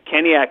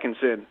Kenny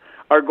Atkinson,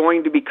 are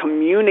going to be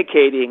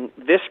communicating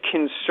this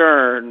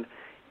concern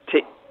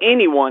to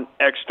anyone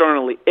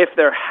externally if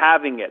they're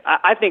having it.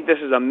 I think this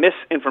is a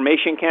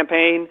misinformation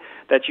campaign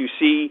that you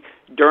see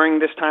during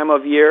this time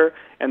of year,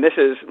 and this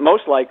is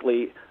most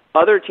likely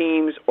other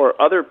teams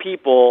or other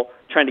people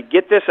trying to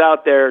get this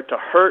out there to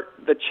hurt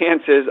the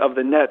chances of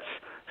the Nets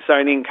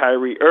signing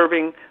Kyrie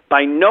Irving.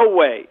 By no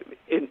way,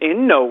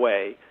 in no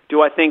way,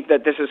 do I think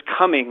that this is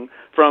coming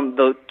from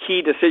the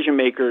key decision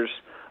makers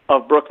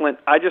of Brooklyn.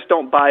 I just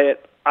don't buy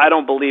it. I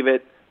don't believe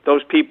it.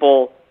 Those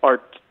people are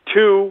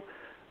too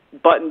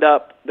buttoned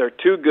up. They're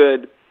too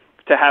good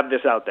to have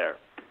this out there.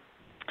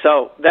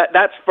 So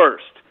that's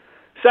first.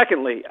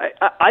 Secondly,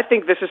 I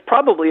think this is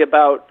probably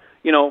about,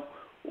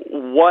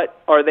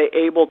 what are they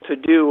able to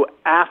do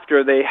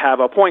after they have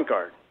a point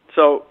guard.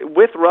 So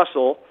with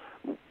Russell,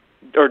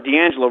 or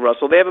D'Angelo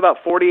Russell, they have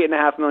about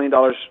 $48.5 million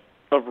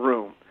of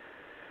room.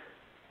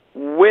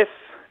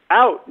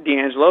 Without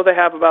D'Angelo, they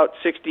have about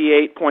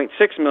 $68.6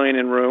 million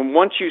in room.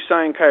 Once you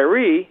sign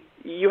Kyrie,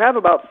 you have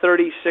about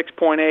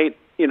 $36.8,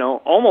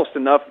 almost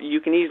enough.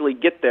 You can easily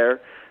get there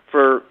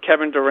for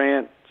Kevin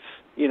Durant's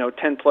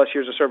 10-plus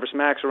years of service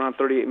max, around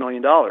 $38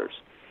 million.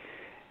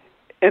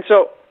 And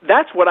so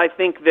that's what I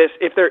think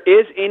if there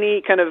is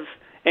any kind of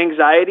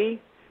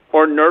anxiety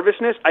or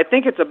nervousness, I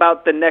think it's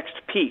about the next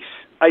piece.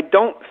 I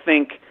don't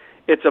think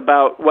it's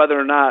about whether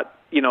or not,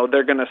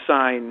 they're going to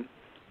sign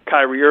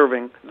Kyrie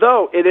Irving,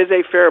 though it is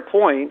a fair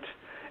point,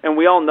 and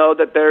we all know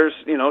that there's,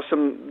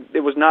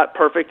 it was not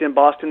perfect in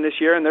Boston this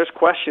year, and there's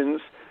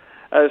questions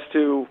as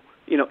to,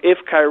 if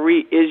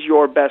Kyrie is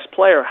your best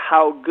player,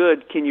 how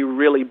good can you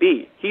really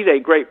be? He's a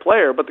great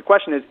player, but the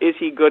question is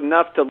he good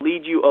enough to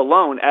lead you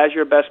alone as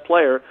your best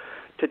player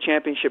to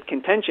championship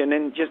contention?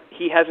 And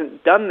he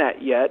hasn't done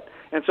that yet,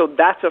 and so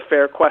that's a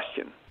fair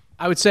question.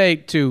 I would say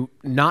to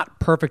not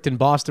perfect in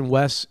Boston,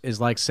 Wes, is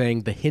like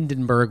saying the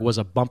Hindenburg was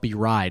a bumpy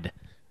ride.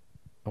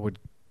 I would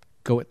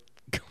go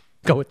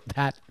with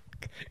that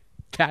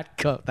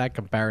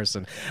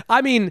comparison.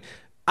 I mean,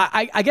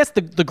 I guess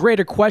the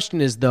greater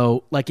question is,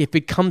 though, like if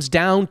it comes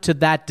down to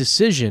that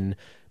decision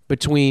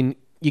between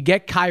you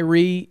get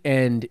Kyrie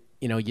and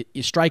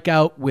you strike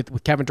out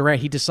with Kevin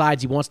Durant, he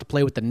decides he wants to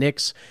play with the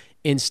Knicks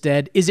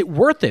instead. Is it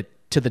worth it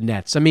to the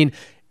Nets? I mean,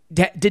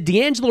 did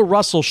D'Angelo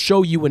Russell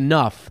show you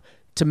enough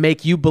to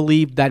make you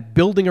believe that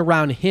building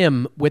around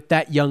him with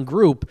that young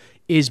group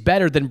is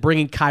better than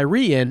bringing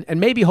Kyrie in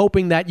and maybe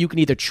hoping that you can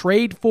either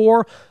trade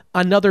for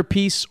another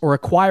piece or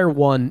acquire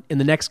one in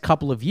the next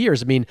couple of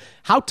years? I mean,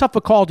 how tough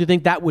a call do you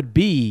think that would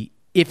be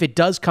if it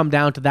does come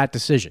down to that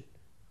decision?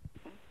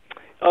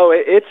 Oh,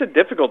 it's a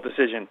difficult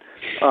decision.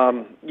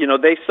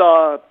 They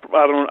saw,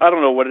 I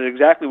don't know what it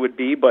exactly would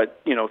be,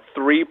 but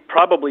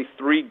probably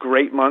three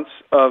great months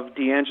of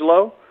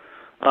D'Angelo,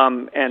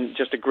 and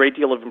just a great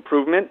deal of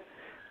improvement.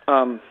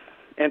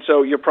 And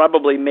so you're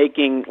probably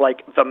making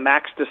like the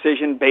max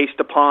decision based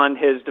upon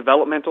his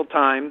developmental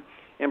time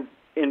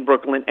in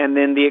Brooklyn, and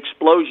then the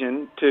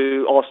explosion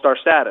to all-star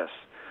status.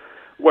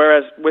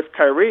 Whereas with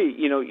Kyrie,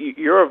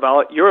 you're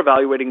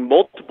evaluating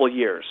multiple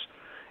years.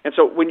 And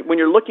so when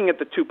you're looking at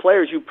the two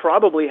players, you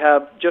probably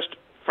have just,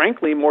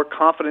 frankly, more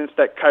confidence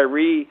that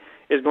Kyrie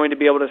is going to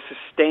be able to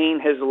sustain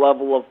his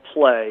level of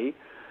play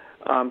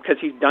because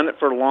he's done it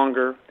for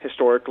longer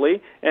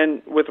historically.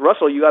 And with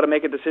Russell, you got to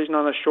make a decision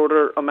on a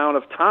shorter amount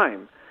of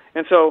time.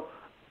 And so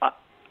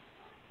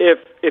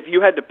if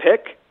you had to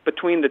pick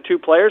between the two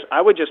players,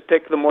 I would just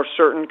pick the more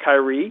certain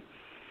Kyrie,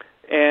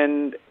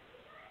 and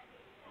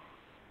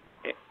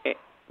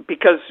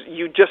because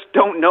you just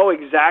don't know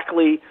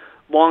exactly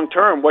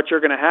long-term what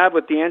you're going to have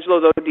with D'Angelo,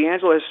 though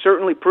D'Angelo has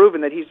certainly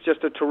proven that he's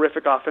just a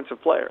terrific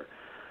offensive player.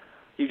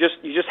 You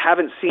just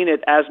haven't seen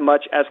it as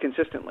much as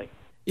consistently.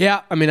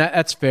 Yeah, I mean,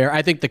 that's fair.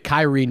 I think the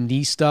Kyrie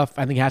knee stuff,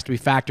 I think has to be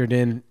factored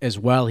in as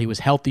well. He was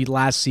healthy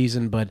last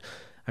season, but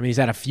I mean, he's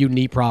had a few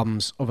knee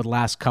problems over the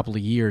last couple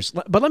of years.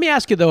 But let me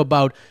ask you, though,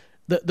 about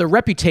the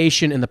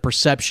reputation and the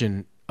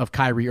perception of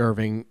Kyrie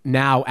Irving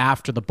now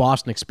after the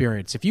Boston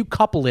experience. If you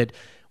couple it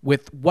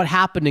with what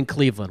happened in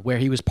Cleveland, where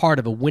he was part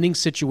of a winning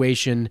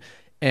situation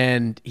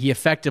and he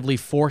effectively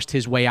forced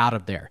his way out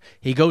of there.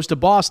 He goes to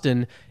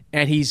Boston,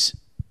 and he's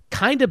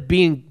kind of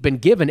been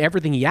given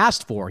everything he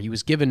asked for. He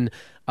was given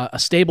a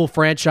stable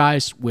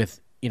franchise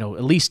with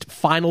at least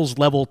finals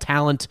level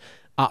talent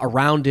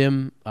around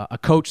him, a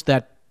coach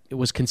that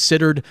was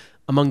considered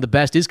among the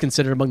best, is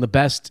considered among the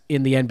best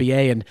in the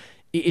NBA, and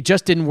it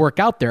just didn't work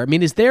out there. I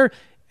mean, has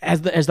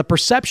the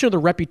perception or the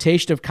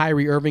reputation of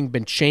Kyrie Irving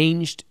been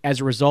changed as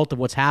a result of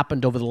what's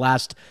happened over the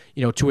last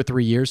 2 or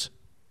 3 years?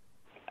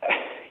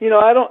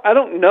 I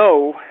don't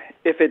know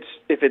if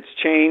it's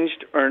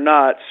changed or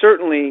not.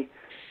 Certainly,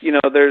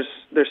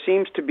 there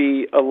seems to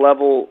be a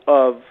level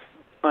of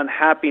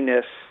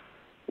unhappiness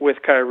with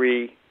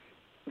Kyrie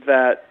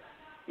that,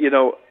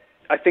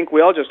 I think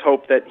we all just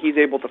hope that he's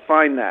able to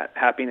find that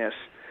happiness,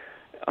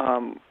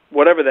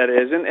 whatever that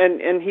is.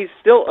 And he's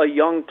still a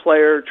young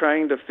player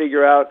trying to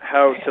figure out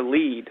how to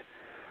lead.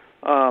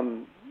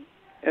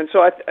 And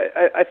so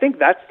I think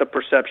that's the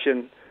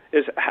perception,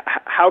 is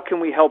how can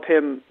we help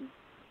him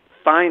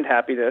find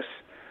happiness,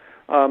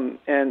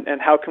 and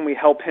how can we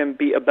help him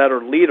be a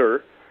better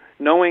leader,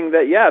 knowing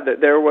that,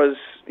 that there was,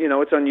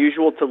 it's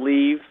unusual to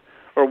leave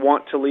or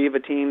want to leave a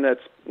team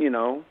that's,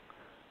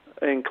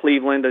 in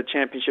Cleveland, a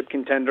championship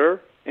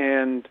contender,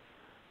 and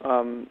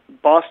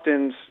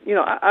Boston's,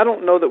 I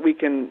don't know that we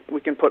can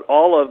put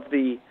all of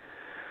the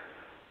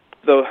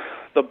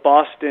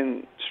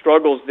Boston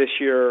struggles this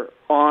year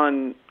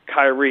on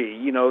Kyrie.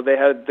 They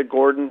had the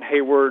Gordon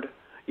Hayward,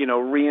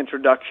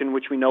 reintroduction,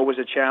 which we know was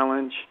a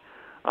challenge.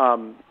 A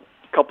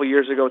couple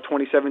years ago,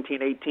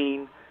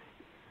 2017-18,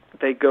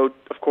 they go,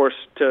 of course,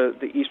 to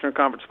the Eastern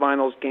Conference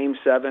Finals, Game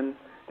 7,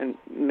 and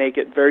make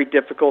it very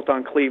difficult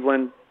on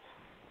Cleveland.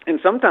 And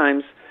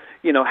sometimes,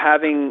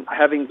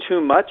 having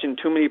too much and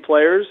too many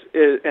players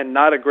and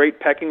not a great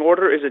pecking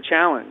order is a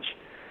challenge.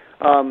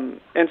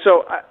 And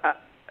so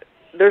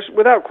there's,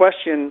 without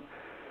question,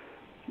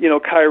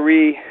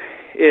 Kyrie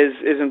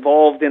is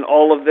involved in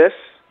all of this.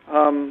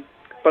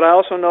 But I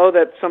also know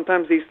that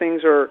sometimes these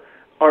things are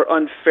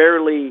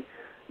unfairly,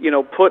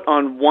 put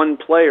on one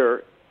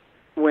player,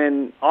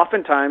 when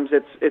oftentimes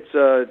it's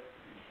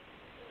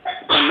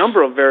a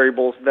number of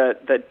variables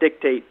that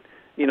dictate,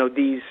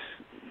 these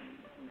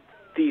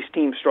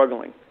teams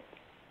struggling.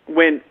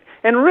 When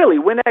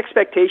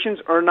expectations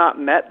are not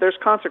met, there's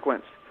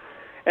consequence.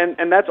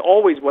 And that's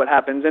always what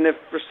happens. And if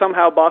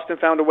somehow Boston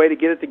found a way to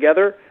get it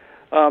together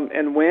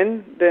and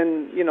win,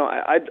 then,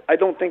 I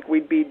don't think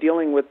we'd be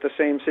dealing with the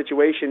same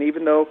situation,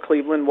 even though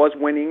Cleveland was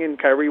winning and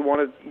Kyrie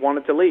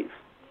wanted to leave.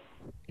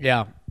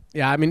 Yeah.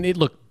 I mean,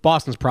 look,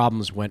 Boston's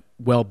problems went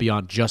well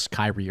beyond just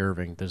Kyrie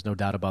Irving. There's no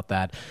doubt about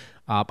that.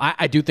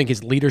 I do think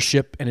his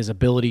leadership and his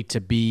ability to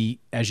be,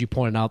 as you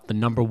pointed out, the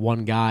number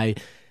one guy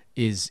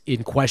is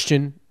in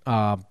question.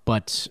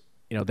 But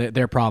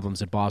their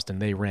problems at Boston,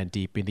 they ran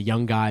deep. I mean, the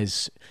young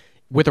guys,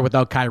 with or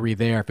without Kyrie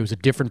there, if it was a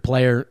different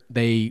player,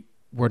 they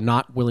were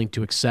not willing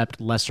to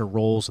accept lesser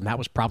roles, and that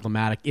was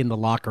problematic in the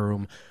locker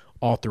room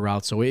all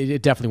throughout. So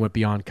it definitely went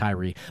beyond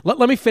Kyrie.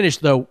 Let me finish,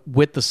 though,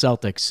 with the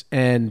Celtics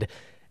and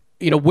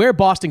where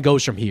Boston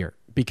goes from here.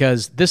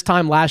 Because this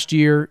time last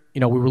year,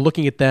 we were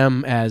looking at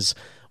them as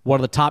one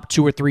of the top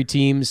 2 or 3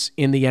 teams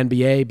in the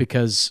NBA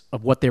because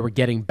of what they were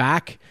getting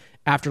back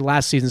after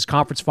last season's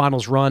conference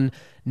finals run.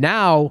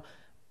 Now,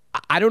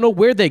 I don't know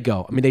where they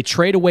go. I mean, they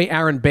trade away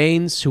Aaron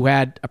Baines, who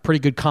had a pretty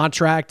good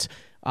contract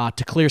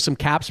to clear some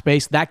cap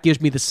space. That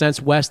gives me the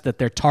sense, Wes, that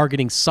they're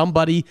targeting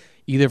somebody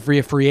either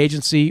via free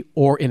agency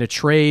or in a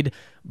trade.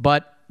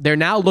 But they're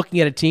now looking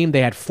at a team.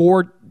 They had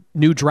 4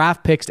 new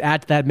draft picks to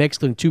add to that mix,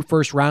 including 2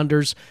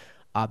 first-rounders.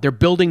 They're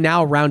building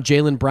now around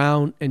Jaylen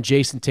Brown and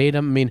Jason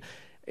Tatum. I mean,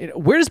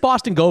 where does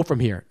Boston go from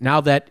here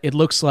now that it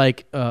looks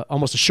like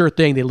almost a sure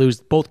thing they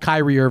lose both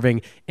Kyrie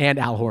Irving and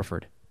Al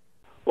Horford?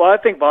 Well, I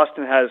think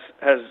Boston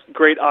has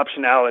great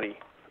optionality.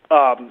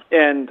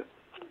 And,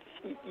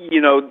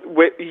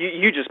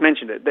 you just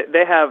mentioned it.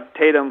 They have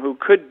Tatum, who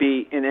could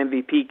be an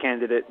MVP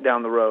candidate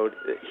down the road.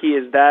 He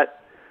is that,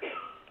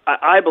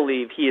 I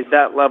believe he is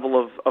that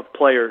level of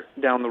player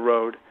down the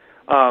road.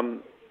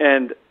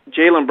 And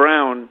Jaylen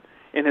Brown,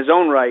 in his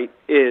own right,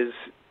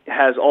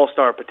 has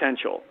all-star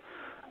potential.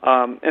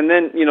 And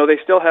then, they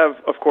still have,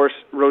 of course,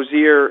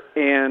 Rozier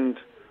and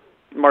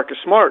Marcus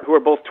Smart, who are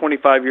both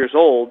 25 years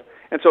old.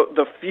 And so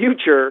the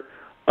future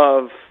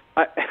of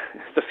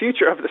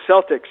the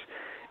Celtics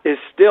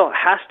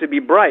has to be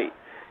bright.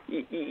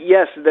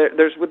 Yes,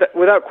 there's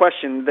without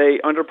question they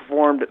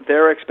underperformed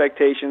their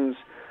expectations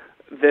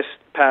this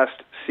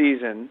past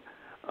season.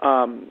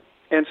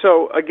 And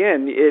so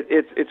again,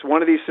 it's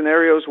one of these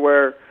scenarios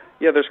where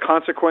there's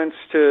consequence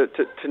to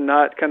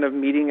not kind of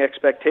meeting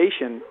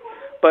expectation,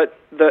 but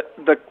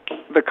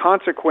the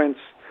consequence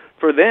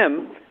for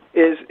them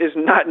is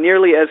not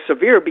nearly as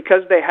severe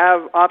because they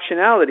have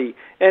optionality.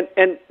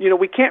 And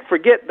we can't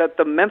forget that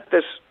the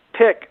Memphis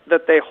pick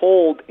that they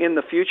hold in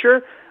the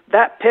future,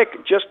 that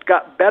pick just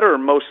got better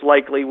most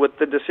likely with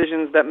the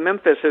decisions that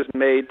Memphis has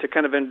made to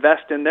kind of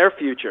invest in their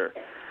future.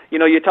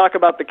 You talk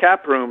about the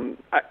cap room.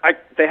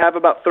 They have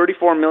about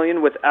 $34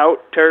 million without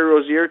Terry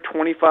Rozier,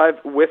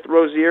 $25 with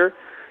Rozier.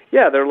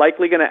 Yeah, they're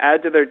likely going to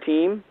add to their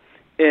team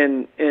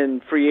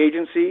in free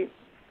agency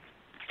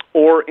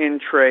or in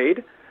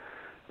trade.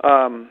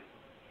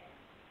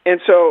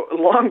 And so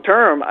long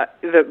term,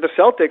 the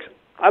Celtics,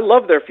 I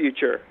love their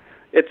future.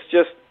 It's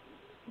just,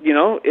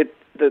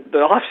 the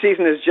off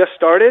season has just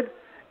started,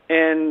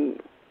 and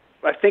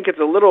I think it's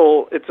a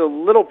little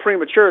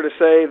premature to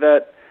say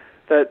that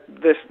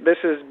this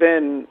has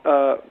been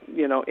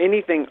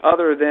anything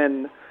other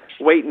than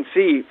wait and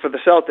see for the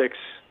Celtics,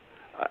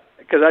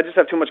 because I just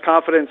have too much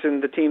confidence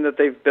in the team that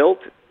they've built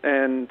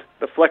and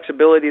the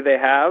flexibility they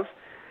have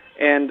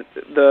and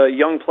the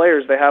young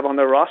players they have on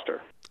their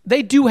roster.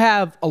 They do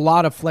have a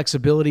lot of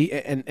flexibility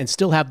and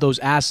still have those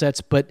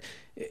assets, but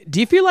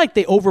do you feel like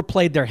they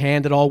overplayed their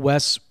hand at all,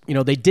 Wes?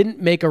 They didn't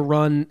make a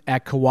run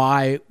at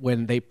Kawhi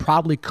when they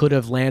probably could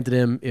have landed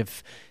him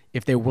if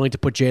they were willing to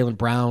put Jaylen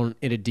Brown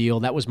in a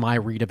deal. That was my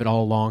read of it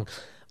all along.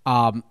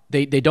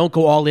 They don't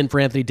go all in for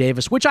Anthony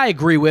Davis, which I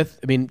agree with.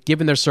 I mean,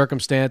 given their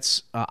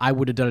circumstance, I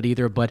would have done it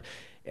either. But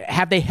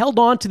have they held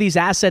on to these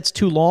assets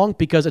too long?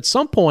 Because at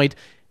some point,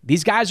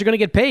 these guys are going to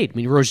get paid. I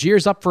mean,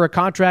 Rozier's up for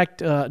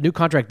a new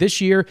contract this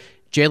year.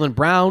 Jaylen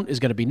Brown is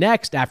going to be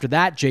next. After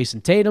that,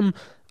 Jason Tatum.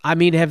 I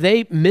mean, have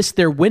they missed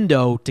their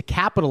window to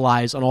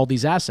capitalize on all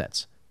these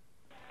assets?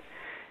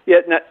 Yeah,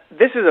 now,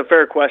 this is a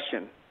fair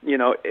question.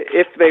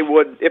 If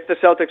the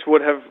Celtics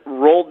would have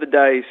rolled the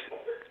dice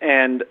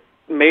and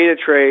made a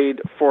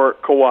trade for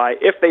Kawhi,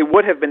 if they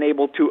would have been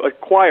able to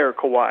acquire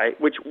Kawhi,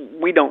 which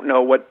we don't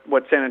know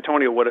what San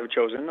Antonio would have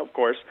chosen, of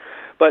course,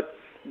 but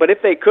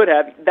if they could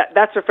have,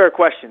 that's a fair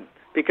question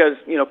because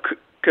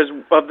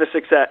of the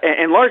success,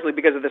 and largely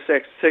because of the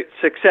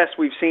success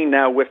we've seen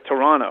now with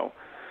Toronto.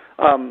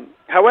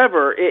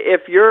 However,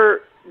 if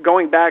you're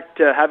going back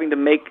to having to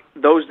make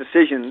those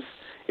decisions,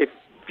 if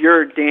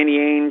you're Danny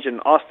Ainge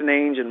and Austin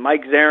Ainge and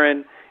Mike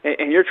Zarin,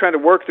 and you're trying to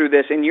work through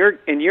this, and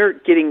you're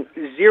getting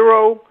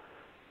zero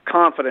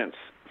confidence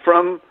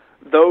from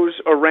those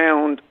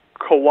around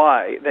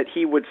Kawhi that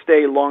he would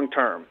stay long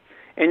term,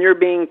 and you're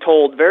being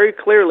told very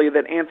clearly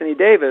that Anthony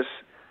Davis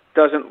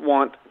doesn't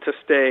want to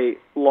stay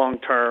long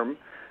term,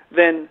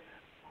 then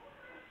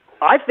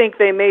I think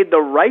they made the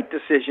right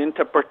decision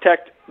to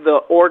protect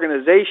the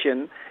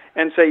organization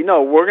and say,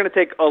 no, we're going to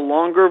take a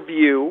longer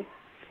view,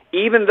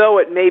 even though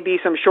it may be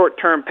some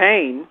short-term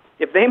pain.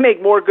 If they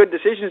make more good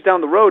decisions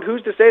down the road,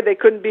 who's to say they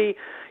couldn't be,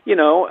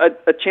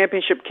 a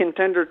championship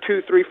contender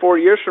 2, 3, 4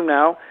 years from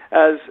now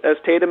as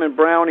Tatum and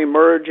Brown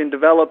emerge and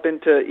develop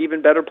into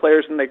even better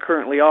players than they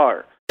currently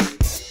are.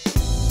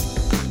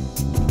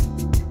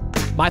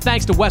 My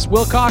thanks to Wes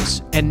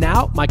Wilcox, and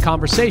now my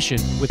conversation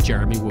with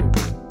Jeremy Woo.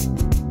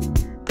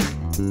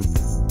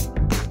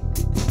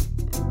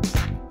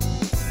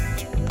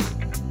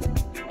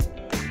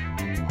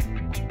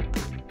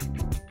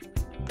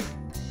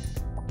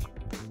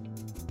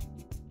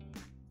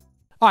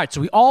 All right,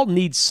 so we all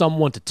need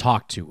someone to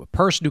talk to, a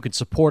person who can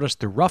support us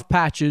through rough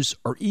patches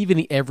or even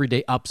the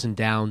everyday ups and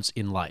downs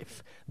in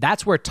life.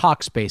 That's where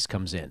Talkspace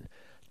comes in.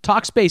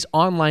 Talkspace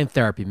online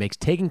therapy makes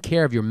taking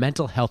care of your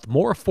mental health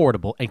more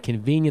affordable and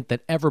convenient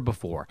than ever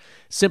before.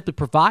 Simply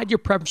provide your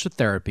preference for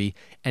therapy,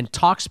 and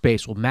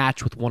Talkspace will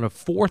match with one of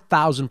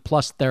 4,000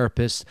 plus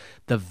therapists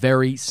the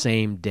very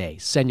same day.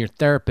 Send your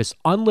therapist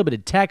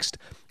unlimited text,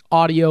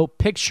 audio,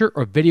 picture,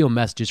 or video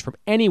messages from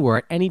anywhere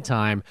at any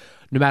time.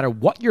 No matter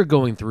what you're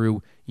going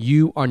through,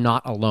 you are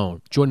not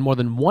alone. Join more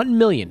than 1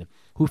 million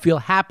who feel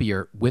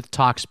happier with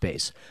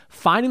Talkspace.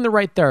 Finding the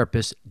right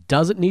therapist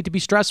doesn't need to be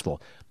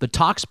stressful. The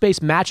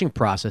Talkspace matching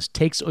process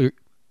takes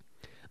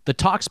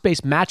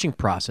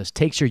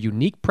your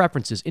unique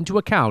preferences into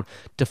account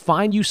to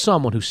find you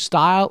someone whose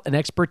style and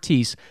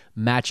expertise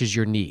matches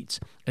your needs.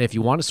 And if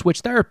you want to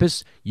switch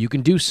therapists, you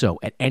can do so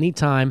at any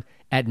time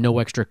at no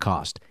extra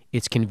cost.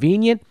 It's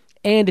convenient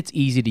and it's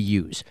easy to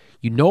use.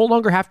 You no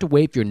longer have to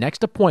wait for your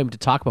next appointment to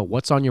talk about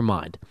what's on your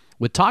mind.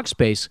 With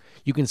Talkspace,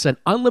 you can send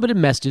unlimited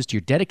messages to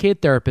your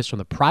dedicated therapist from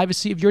the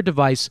privacy of your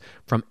device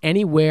from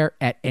anywhere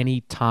at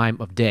any time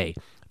of day.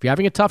 If you're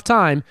having a tough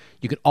time,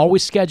 you can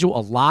always schedule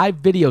a live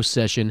video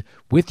session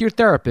with your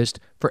therapist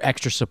for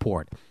extra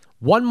support.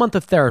 1 month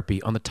of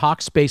therapy on the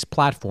Talkspace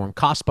platform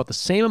costs about the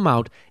same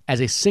amount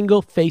as a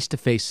single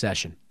face-to-face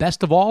session.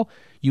 Best of all,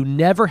 you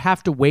never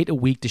have to wait a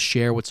week to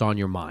share what's on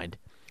your mind.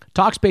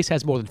 Talkspace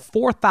has more than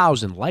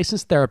 4,000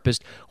 licensed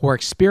therapists who are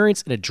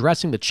experienced in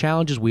addressing the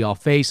challenges we all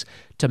face.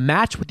 To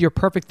match with your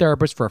perfect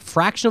therapist for a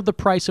fraction of the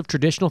price of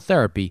traditional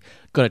therapy,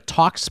 go to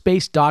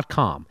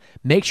Talkspace.com.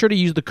 Make sure to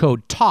use the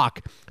code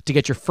TALK to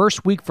get your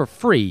first week for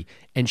free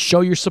and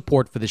show your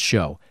support for the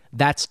show.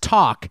 That's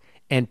TALK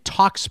and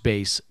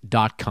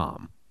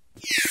Talkspace.com.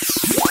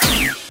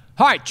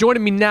 All right,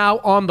 joining me now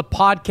on the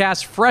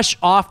podcast, fresh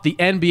off the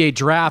NBA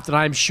draft, and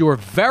I'm sure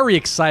very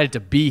excited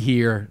to be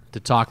here to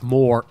talk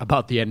more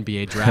about the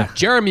NBA draft.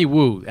 Jeremy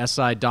Woo,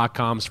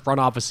 SI.com's front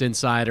office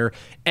insider,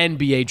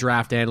 NBA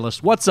draft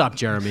analyst. What's up,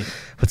 Jeremy?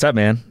 What's up,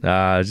 man?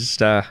 I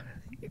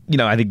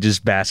think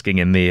just basking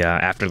in the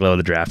afterglow of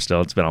the draft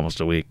still. It's been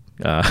almost a week.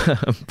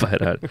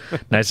 But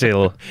nice to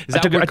little.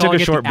 I took a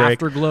short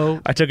break.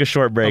 Afterglow. I took a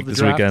short break this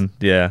weekend.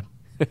 Yeah.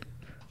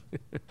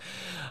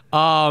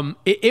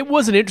 It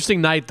was an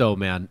interesting night, though,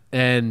 man.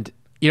 And,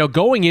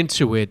 going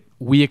into it,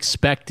 we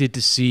expected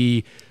to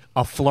see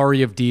a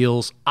flurry of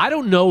deals. I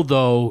don't know,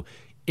 though,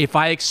 if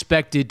I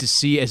expected to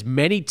see as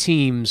many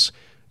teams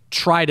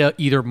try to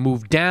either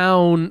move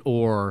down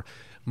or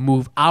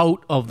move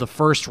out of the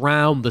first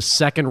round, the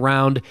second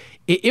round.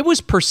 It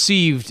was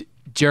perceived,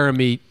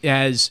 Jeremy,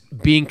 as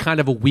being kind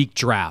of a weak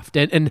draft.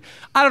 And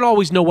I don't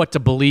always know what to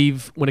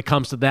believe when it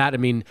comes to that. I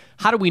mean,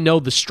 how do we know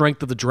the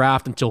strength of the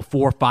draft until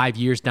 4 or 5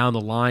 years down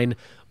the line?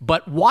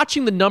 But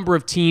watching the number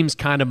of teams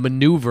kind of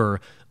maneuver,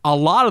 a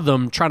lot of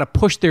them trying to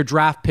push their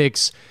draft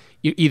picks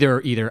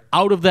either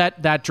out of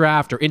that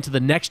draft or into the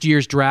next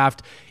year's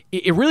draft,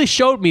 it really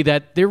showed me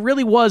that there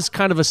really was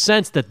kind of a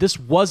sense that this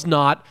was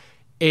not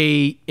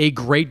a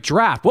great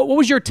draft. What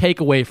was your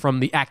takeaway from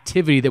the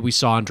activity that we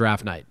saw on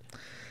draft night?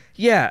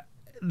 Yeah,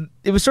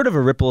 it was sort of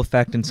a ripple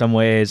effect in some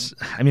ways.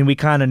 I mean, we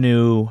kind of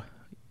knew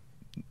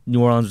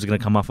New Orleans was going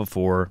to come off of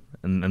 4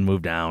 and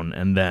move down.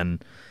 And then,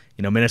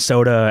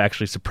 Minnesota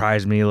actually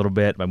surprised me a little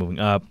bit by moving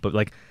up.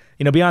 But,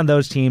 beyond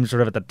those teams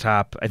sort of at the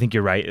top, I think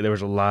you're right. There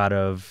was a lot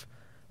of,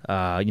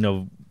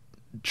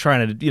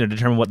 trying to,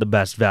 determine what the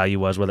best value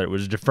was, whether it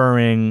was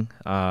deferring,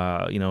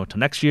 to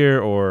next year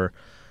or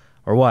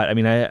what. I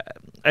mean,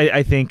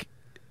 I think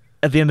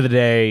at the end of the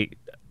day,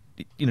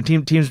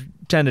 teams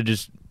tend to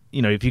just,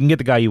 if you can get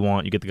the guy you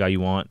want, you get the guy you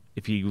want.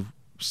 If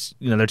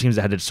there are teams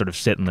that had to sort of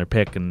sit in their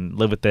pick and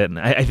live with it. And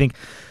I think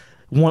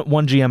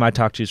one GM I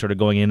talked to sort of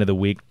going into the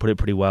week put it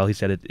pretty well. He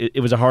said it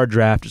was a hard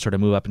draft to sort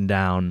of move up and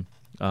down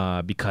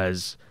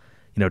because,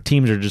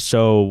 teams are just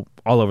so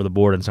all over the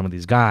board on some of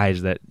these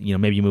guys that,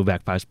 maybe you move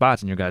back 5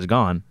 spots and your guy's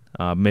gone.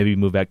 Maybe you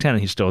move back 10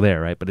 and he's still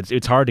there, right? But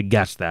it's hard to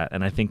guess that.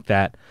 And I think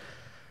that,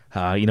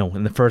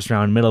 in the first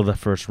round, middle of the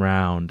first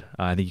round,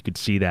 I think you could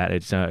see that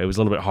it was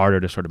a little bit harder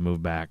to sort of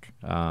move back.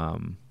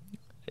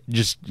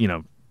 Just,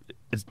 to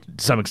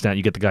some extent,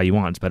 you get the guy you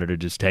want. It's better to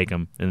just take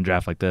him in a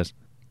draft like this.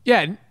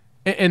 Yeah,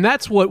 and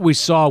that's what we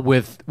saw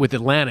with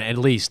Atlanta, at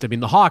least. I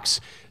mean, the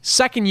Hawks,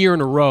 second year in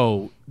a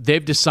row,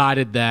 they've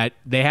decided that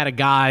they had a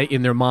guy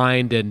in their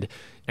mind, and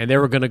and they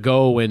were going to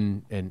go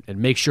and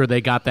make sure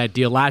they got that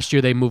deal. Last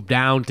year they moved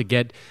down to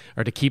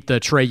keep the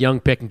Trae Young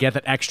pick and get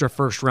that extra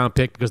first-round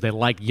pick because they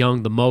like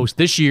Young the most.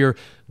 This year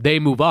they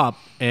move up,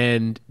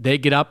 and they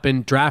get up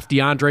and draft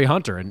DeAndre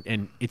Hunter,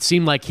 and it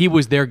seemed like he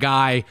was their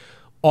guy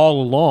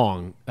all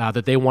along,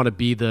 that they want to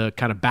be the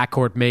kind of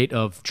backcourt mate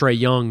of Trae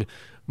Young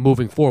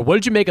moving forward. What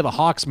did you make of the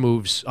Hawks'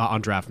 moves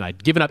on draft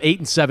night, giving up 8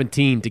 and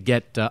 17 to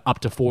get up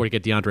to 4 to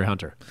get DeAndre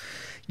Hunter?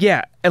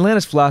 Yeah,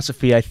 Atlanta's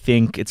philosophy, I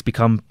think it's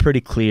become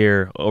pretty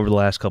clear over the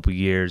last couple of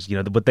years.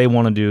 What they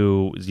want to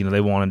do is,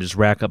 they want to just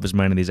rack up as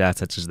many of these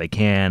assets as they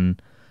can.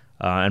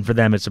 And for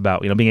them, it's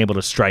about, being able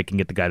to strike and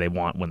get the guy they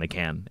want when they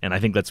can. And I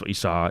think that's what you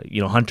saw.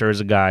 Hunter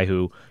is a guy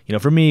who,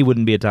 for me,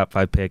 wouldn't be a top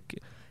 5 pick.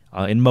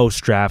 In most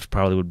drafts,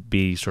 probably would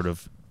be sort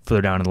of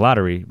further down in the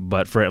lottery.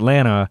 But for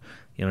Atlanta,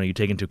 you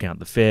take into account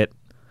the fit.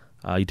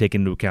 You take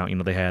into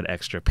account, they had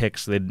extra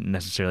picks. They didn't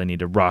necessarily need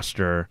to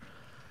roster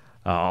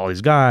all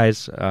these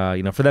guys.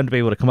 For them to be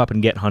able to come up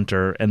and get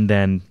Hunter and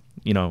then,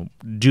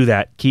 do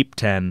that, keep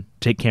 10,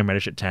 take Cam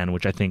Reddish at 10,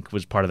 which I think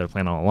was part of their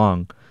plan all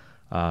along.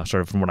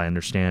 Sort of from what I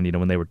understand,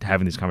 when they were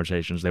having these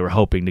conversations, they were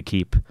hoping to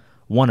keep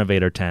one of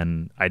 8 or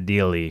 10,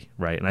 ideally,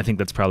 right? And I think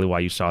that's probably why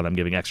you saw them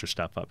giving extra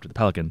stuff up to the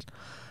Pelicans.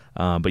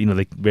 But they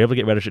were able to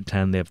get Reddish at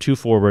 10. They have 2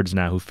 forwards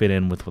now who fit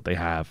in with what they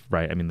have,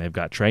 right? I mean, they've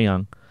got Trae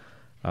Young.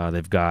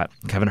 They've got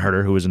Kevin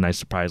Huerter, who was a nice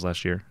surprise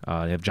last year.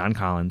 They have John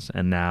Collins,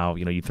 and now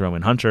you throw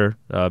in Hunter,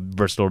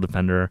 versatile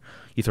defender.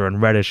 You throw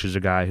in Reddish, who's a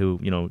guy who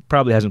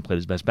probably hasn't played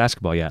his best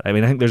basketball yet. I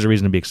mean, I think there's a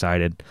reason to be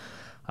excied, and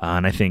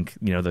I think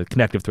the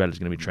connective thread is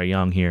going to be Trae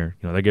Young here.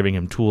 They're giving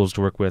him tools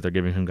to work with. They're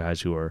giving him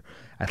guys who are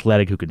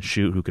athletic, who can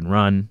shoot, who can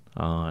run.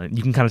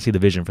 You can kind of see the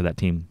vision for that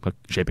team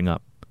shaping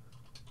up.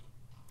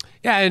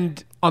 Yeah,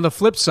 and on the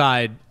flip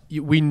side,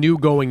 we knew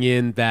going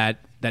in that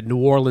New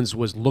Orleans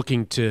was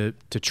looking to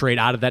trade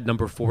out of that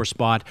number 4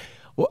 spot.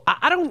 Well,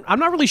 I'm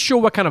not really sure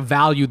what kind of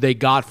value they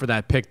got for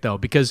that pick, though,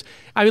 because,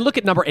 look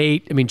at number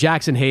 8.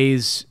 Jackson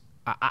Hayes,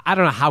 I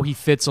don't know how he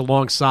fits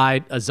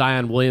alongside a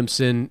Zion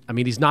Williamson.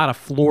 He's not a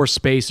floor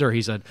spacer.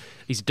 He's a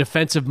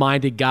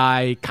defensive-minded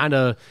guy, kind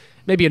of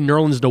maybe a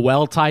Nerlens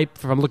Noel type,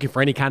 if I'm looking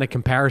for any kind of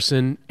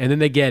comparison. And then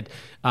they get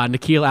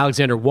Nickeil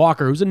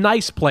Alexander-Walker, who's a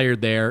nice player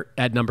there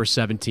at number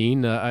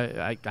 17,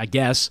 I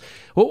guess.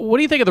 What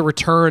do you think of the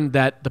return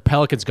that the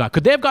Pelicans got?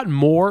 Could they have gotten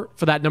more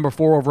for that number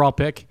 4 overall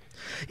pick?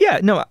 Yeah,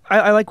 no,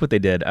 I like what they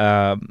did.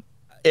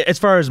 As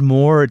far as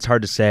more, it's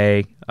hard to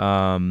say.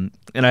 And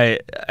I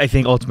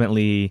think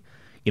ultimately,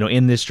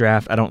 in this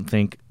draft, I don't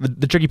think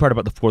the tricky part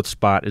about the 4th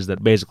spot is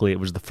that basically it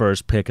was the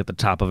first pick at the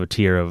top of a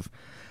tier of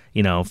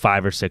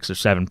 5 or 6 or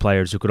 7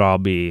 players who could all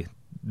be,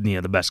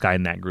 the best guy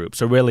in that group.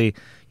 So really,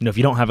 if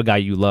you don't have a guy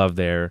you love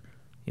there,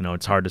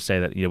 it's hard to say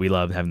that, we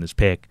love having this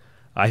pick.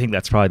 I think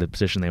that's probably the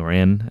position they were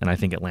in, and I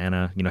think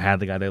Atlanta, had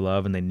the guy they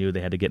love, and they knew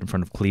they had to get in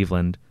front of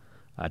Cleveland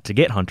to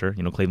get Hunter.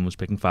 Cleveland was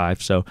picking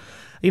 5. So,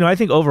 I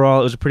think overall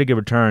it was a pretty good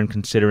return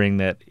considering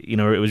that, it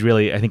was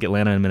really, I think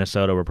Atlanta and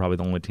Minnesota were probably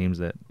the only teams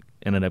that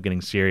ended up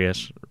getting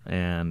serious.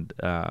 And,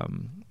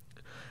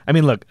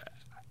 look,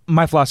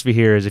 my philosophy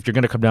here is if you're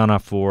going to come down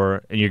off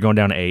 4 and you're going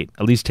down to 8,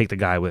 at least take the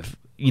guy with,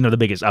 the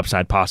biggest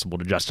upside possible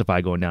to justify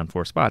going down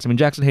 4 spots.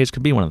 Jackson Hayes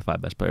could be one of the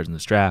 5 best players in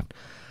this draft.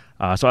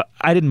 So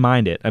I didn't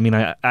mind it.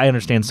 I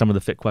understand some of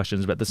the fit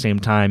questions, but at the same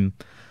time,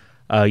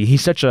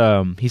 he's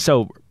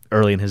so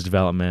early in his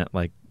development.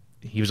 Like,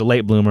 he was a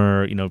late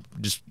bloomer,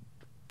 just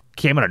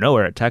came out of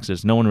nowhere at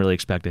Texas. No one really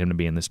expected him to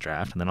be in this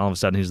draft. And then all of a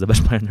sudden he's the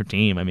best player on their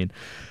team.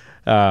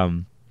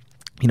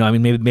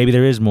 Maybe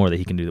there is more that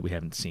he can do that we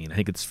haven't seen. I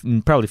think it's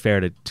probably fair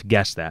to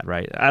guess that,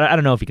 right? I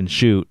don't know if he can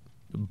shoot,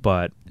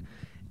 but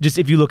just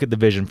if you look at the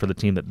vision for the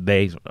team that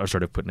they are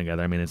sort of putting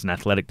together, it's an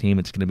athletic team.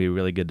 It's going to be a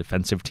really good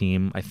defensive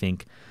team. I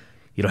think,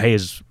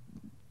 Hayes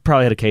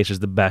probably had a case as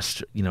the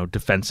best,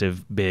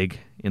 defensive big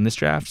in this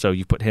draft. So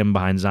you put him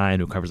behind Zion,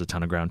 who covers a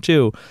ton of ground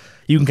too.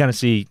 You can kind of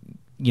see,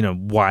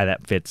 why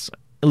that fits,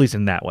 at least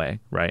in that way,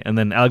 right? And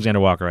then Alexander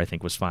Walker, I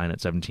think, was fine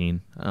at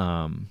 17.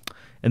 And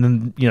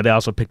then, they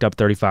also picked up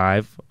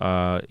 35.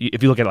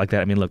 If you look at it like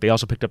that, they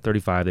also picked up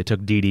 35. They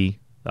took Didi,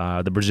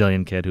 the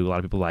Brazilian kid who a lot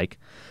of people like.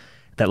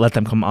 That let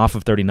them come off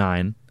of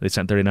 39. They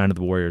sent 39 to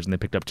the Warriors, and they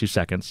picked up 2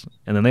 seconds.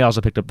 And then they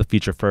also picked up the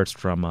future first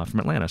from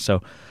Atlanta.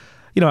 So,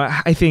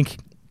 I think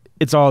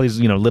it's all these,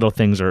 little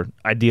things are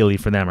ideally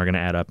for them are going to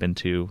add up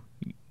into,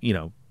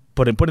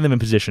 putting them in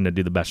position to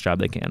do the best job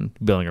they can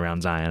building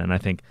around Zion. And I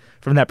think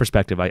from that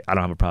perspective, I don't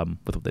have a problem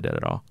with what they did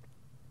at all.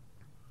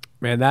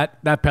 Man,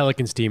 that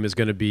Pelicans team is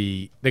going to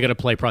be – they're going to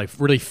play probably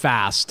really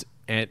fast,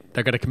 and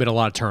they're going to commit a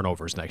lot of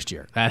turnovers next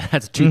year.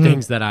 That's 2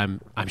 things that I'm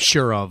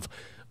sure of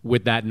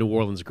with that New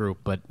Orleans group.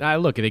 But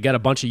look, they got a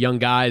bunch of young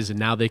guys, and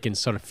now they can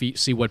sort of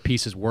see what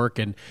pieces work.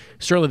 And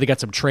certainly they got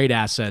some trade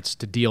assets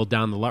to deal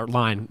down the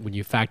line when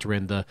you factor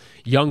in the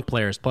young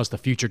players plus the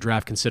future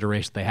draft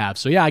consideration they have.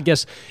 So, yeah, I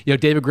guess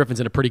David Griffin's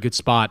in a pretty good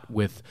spot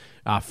with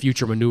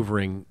future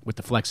maneuvering with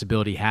the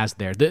flexibility he has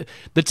there.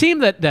 The team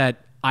that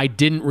I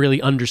didn't really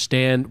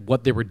understand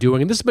what they were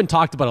doing, and this has been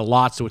talked about a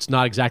lot, so it's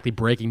not exactly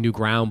breaking new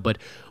ground, but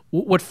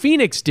what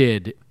Phoenix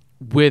did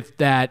with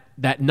that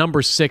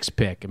number 6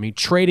 pick. I mean,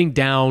 trading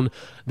down,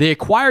 they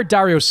acquired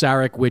Dario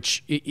Saric,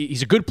 which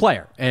he's a good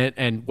player.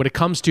 And when it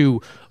comes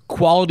to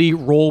quality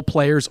role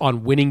players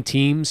on winning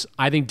teams,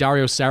 I think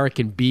Dario Saric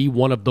can be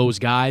one of those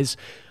guys.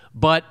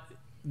 But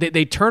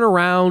they turn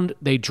around,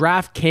 they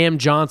draft Cam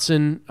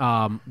Johnson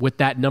with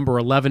that number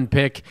 11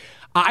 pick.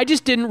 I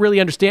just didn't really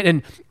understand.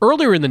 And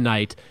earlier in the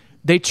night,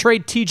 they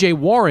trade TJ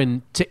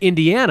Warren to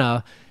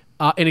Indiana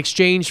in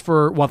exchange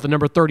for, the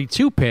number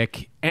 32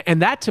 pick.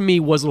 And that to me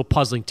was a little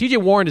puzzling.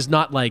 TJ Warren is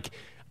not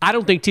I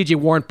don't think TJ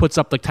Warren puts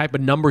up the type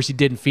of numbers he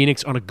did in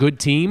Phoenix on a good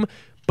team,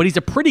 but he's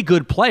a pretty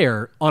good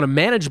player on a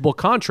manageable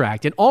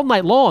contract. And all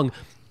night long,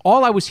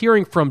 all I was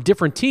hearing from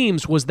different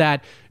teams was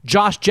that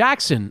Josh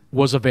Jackson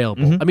was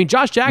available. Mm-hmm. I mean,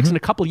 Josh Jackson a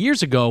couple of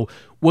years ago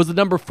was the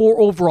number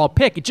 4 overall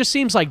pick. It just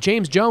seems like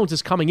James Jones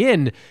is coming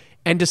in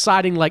and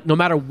deciding, no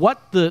matter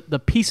what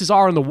the pieces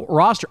are on the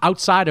roster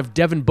outside of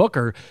Devin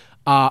Booker,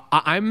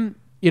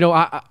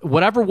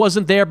 whatever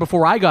wasn't there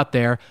before I got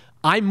there,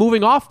 I'm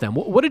moving off them.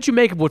 What did you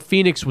make of what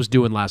Phoenix was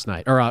doing last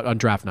night or on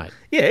draft night?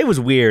 Yeah, it was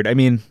weird. I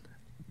mean,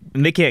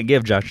 they can't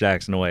give Josh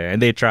Jackson away,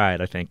 and they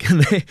tried. I think.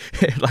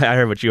 I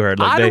heard what you heard.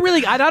 I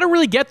don't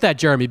really get that,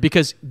 Jeremy,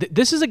 because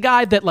this is a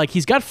guy that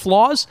he's got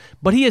flaws,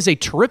 but he is a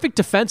terrific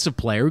defensive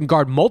player who can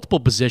guard multiple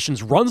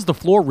positions, runs the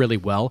floor really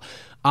well.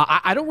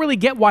 I don't really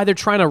get why they're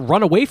trying to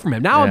run away from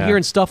him. Now I'm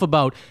hearing stuff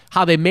about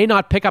how they may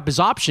not pick up his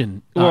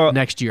option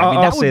next year. I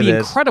mean, that would be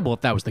incredible if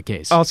that was the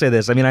case. I'll say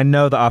this. I mean, I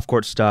know the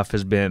off-court stuff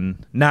has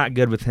been not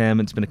good with him.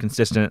 It's been a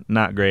consistent,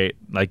 not great.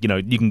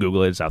 You can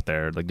Google it. It's out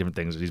there, different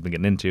things that he's been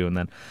getting into. And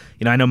then,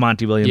 I know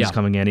Monty Williams is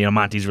coming in.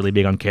 Monty's really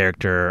big on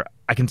character.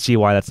 I can see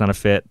why that's not a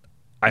fit.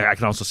 I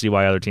can also see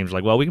why other teams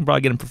are we can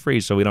probably get him for free,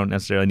 so we don't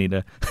necessarily need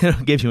to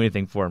give you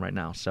anything for him right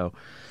now. So,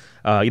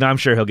 I'm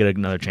sure he'll get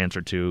another chance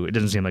or two. It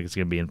doesn't seem like it's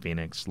going to be in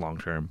Phoenix long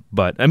term.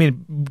 But, I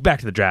mean, back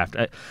to the draft.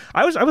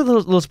 I was a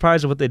little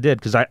surprised at what they did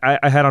because I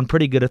had on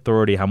pretty good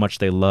authority how much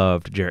they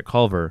loved Jarrett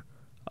Culver,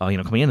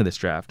 coming into this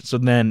draft. So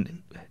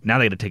then, now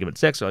they got to take him at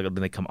 6. So then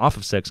they come off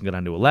of 6 and go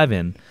down to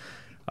 11.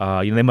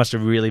 They must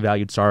have really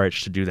valued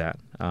Saric to do that.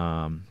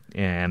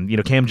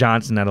 And Cam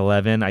Johnson at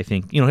 11, I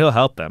think, he'll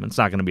help them. It's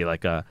not going to be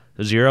a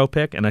 0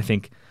 pick. And I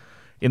think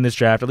in this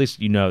draft, at least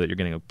that you're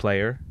getting a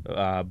player.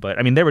 But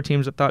I mean, there were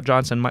teams that thought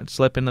Johnson might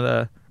slip into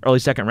the early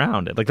second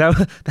round.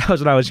 That was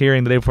what I was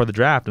hearing the day before the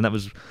draft, and that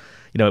was,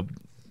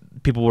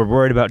 people were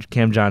worried about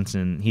Cam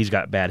Johnson. He's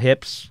got bad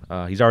hips.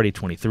 He's already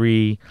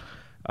 23.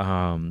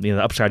 The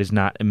upside is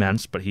not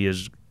immense, but he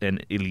is an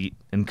elite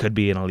and could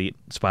be an elite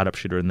spot-up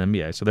shooter in the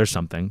NBA. So there's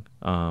something.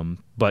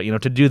 But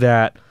to do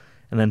that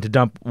and then to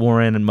dump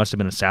Warren, and must have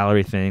been a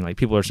salary thing.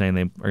 People are saying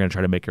they are going to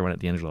try to make her run at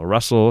D'Angelo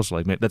Russell.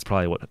 So that's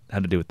probably what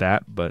had to do with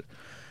that. But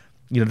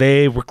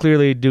they were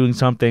clearly doing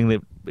something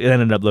that it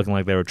ended up looking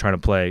like they were trying to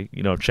play,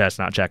 chess,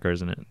 not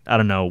checkers. And I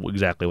don't know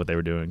exactly what they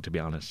were doing, to be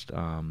honest.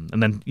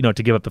 And then,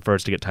 to give up the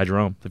first to get Ty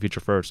Jerome, the future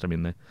first. I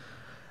mean,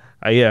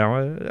 I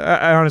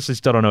honestly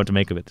still don't know what to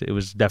make of it. It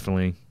was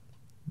definitely,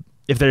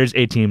 if there's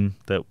a team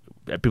that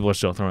people are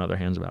still throwing out their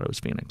hands about, it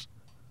was Phoenix.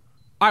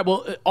 All right,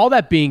 well, all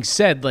that being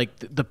said,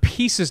 the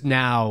pieces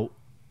now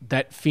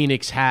that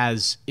Phoenix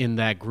has in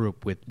that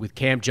group with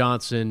Cam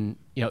Johnson,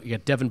 you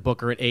got Devin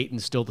Booker at 8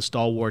 and still the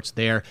stalwarts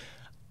there.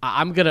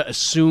 I'm going to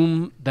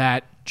assume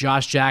that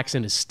Josh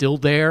Jackson is still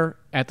there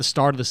at the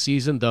start of the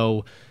season,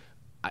 though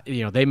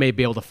they may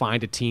be able to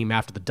find a team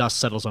after the dust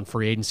settles on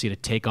free agency to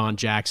take on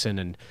Jackson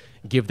and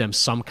give them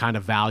some kind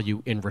of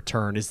value in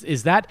return.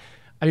 Is that,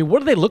 what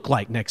do they look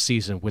like next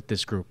season with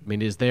this group? I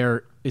mean, is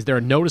there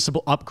a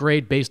noticeable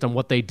upgrade based on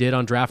what they did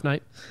on draft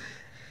night?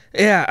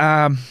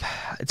 Yeah,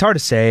 it's hard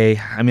to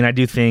say. I mean, I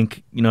do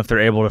think, if they're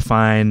able to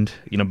find,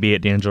 be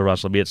it D'Angelo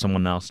Russell, be it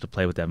someone else to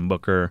play with Devin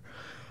Booker,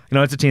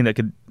 it's a team that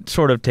could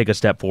sort of take a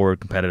step forward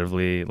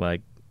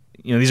competitively.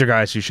 These are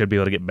guys who should be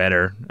able to get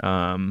better.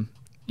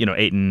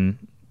 Ayton,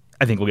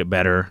 I think, will get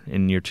better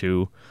in year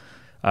 2.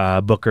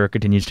 Booker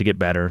continues to get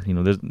better.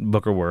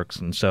 Booker works.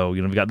 And so,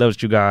 we've got those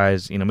two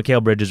guys.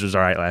 Mikal Bridges was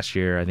all right last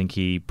year. I think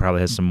he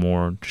probably has some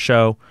more to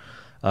show.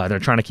 They're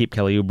trying to keep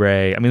Kelly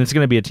Oubre. I mean, it's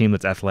going to be a team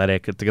that's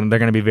athletic. They're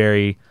going to be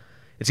very,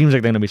 it seems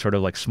like they're going to be sort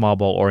of small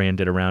ball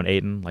oriented around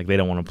Ayton. They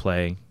don't want to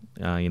play,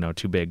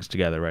 two bigs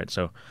together, right?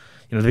 So,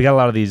 they got a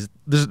lot of these,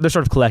 they're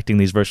sort of collecting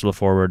these versatile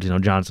forwards.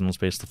 Johnson will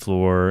space the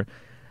floor.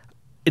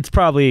 It's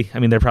probably,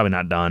 they're probably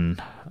not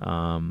done.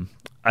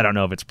 I don't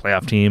know if it's a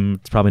playoff team.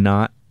 It's probably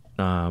not.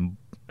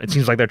 It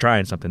seems like they're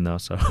trying something, though.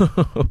 So,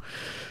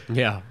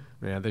 yeah,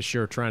 they're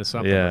sure trying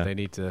something. Yeah.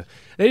 But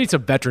they need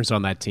some veterans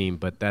on that team,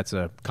 but that's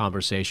a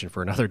conversation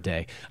for another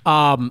day.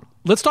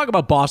 Let's talk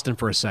about Boston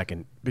for a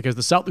second, because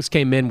the Celtics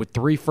came in with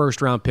 3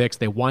 first-round picks.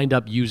 They wind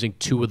up using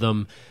 2 of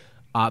them.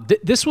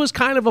 This was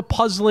kind of a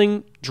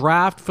puzzling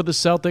draft for the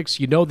Celtics.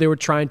 They were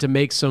trying to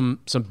make some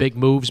big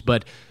moves,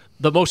 but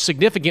the most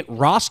significant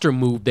roster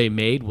move they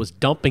made was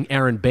dumping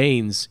Aaron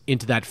Baines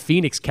into that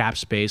Phoenix cap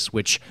space,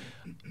 which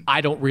I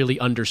don't really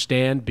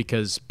understand,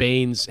 because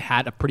Baines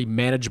had a pretty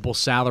manageable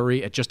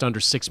salary at just under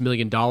 $6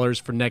 million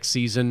for next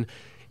season.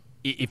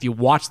 If you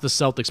watch the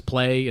Celtics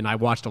play, and I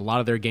watched a lot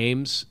of their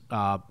games,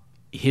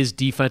 his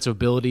defensive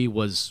ability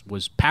was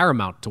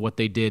paramount to what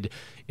they did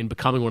in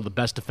becoming one of the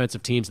best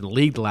defensive teams in the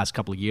league the last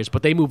couple of years.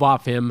 But they move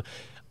off him.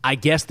 I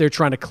guess they're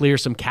trying to clear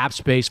some cap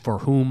space for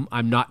whom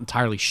I'm not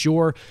entirely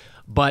sure.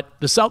 But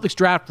the Celtics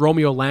draft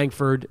Romeo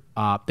Langford.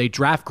 They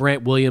draft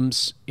Grant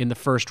Williams in the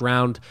first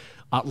round.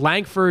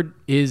 Langford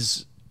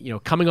is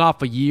coming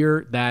off a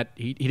year that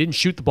he didn't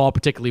shoot the ball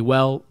particularly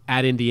well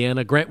at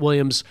Indiana. Grant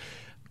Williams,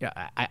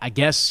 I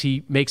guess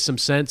he makes some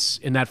sense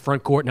in that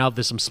front court now that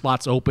there's some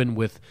spots open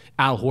with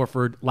Al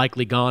Horford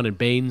likely gone and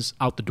Baines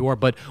out the door.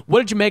 But what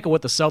did you make of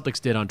what the Celtics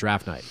did on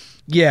draft night?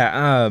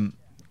 Yeah,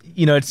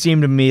 it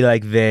seemed to me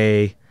like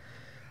they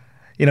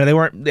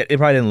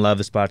probably didn't love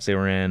the spots they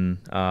were in.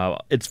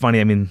 It's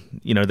funny,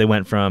 they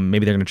went from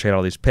maybe they're going to trade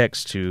all these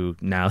picks to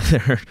now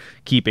they're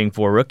keeping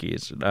 4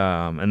 rookies.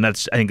 And I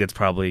think that's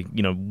probably,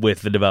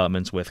 with the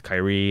developments with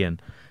Kyrie and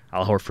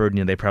Al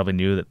Horford, they probably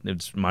knew that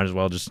it might as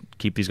well just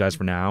keep these guys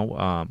for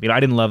now. I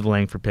didn't love the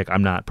Langford pick.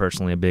 I'm not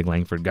personally a big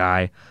Langford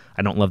guy.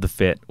 I don't love the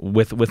fit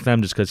with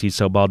them just because he's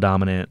so ball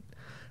dominant.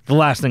 The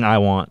last thing I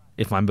want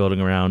if I'm building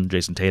around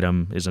Jason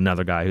Tatum is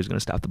another guy who's going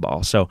to stop the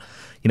ball. So,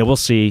 we'll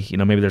see.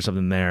 Maybe there's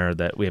something there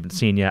that we haven't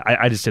seen yet.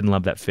 I just didn't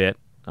love that fit.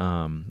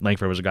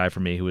 Langford was a guy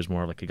for me who was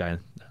more like a guy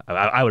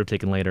I would have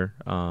taken later.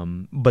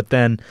 But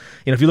then,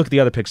 if you look at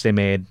the other picks they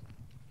made,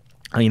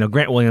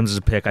 Grant Williams is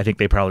a pick I think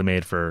they probably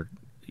made for,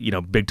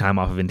 big time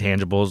off of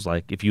intangibles.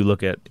 Like if you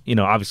look at,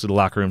 obviously the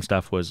locker room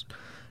stuff was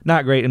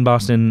not great in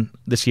Boston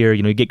this year.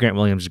 You get Grant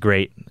Williams,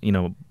 great,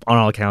 on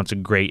all accounts, a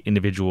great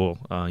individual,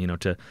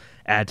 to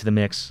add to the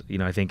mix.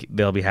 I think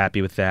they'll be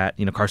happy with that.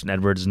 Carson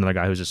Edwards is another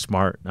guy who's a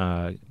smart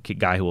guy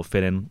who will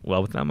fit in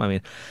well with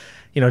them.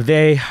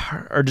 They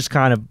are just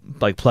kind of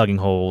like plugging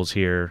holes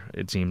here,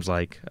 it seems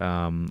like.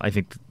 I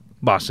think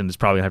Boston is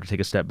probably going to have to take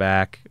a step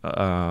back.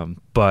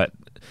 But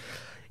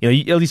at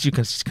least you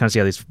can kind of see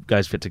how these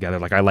guys fit together.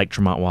 Like I like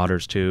Tremont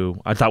Waters too.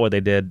 I thought what they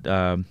did,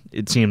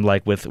 it seemed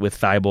like with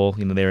Thibault,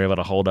 they were able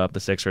to hold up the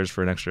Sixers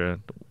for an extra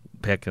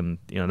pick, and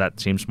that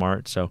seemed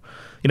smart. So,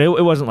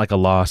 it wasn't like a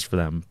loss for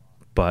them,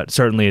 but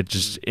certainly it's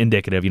just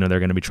indicative. They're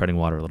going to be treading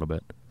water a little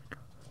bit.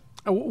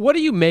 What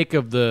do you make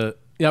of the?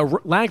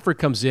 Langford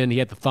comes in. He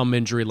had the thumb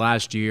injury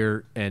last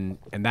year, and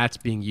that's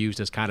being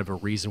used as kind of a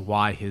reason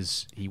why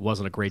he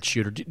wasn't a great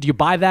shooter. Do you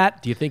buy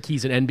that? Do you think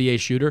he's an NBA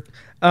shooter?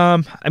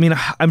 I'm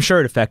sure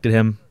it affected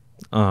him,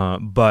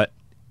 but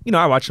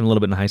I watched him a little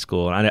bit in high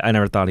school, and I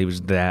never thought he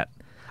was that.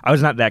 I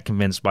was not that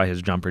convinced by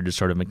his jumper, just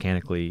sort of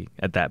mechanically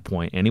at that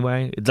point.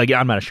 Anyway, it's like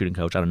I'm not a shooting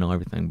coach. I don't know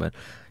everything, but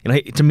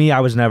to me, I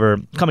was never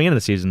coming into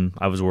the season.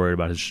 I was worried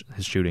about his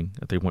shooting,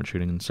 3-point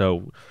shooting, and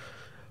so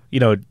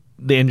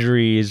the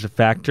injury is a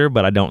factor,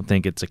 but I don't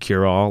think it's a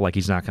cure-all. Like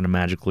he's not going to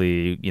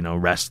magically,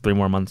 rest 3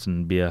 more months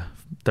and be a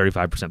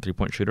 35%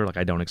 3-point shooter. Like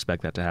I don't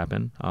expect that to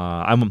happen.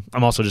 I'm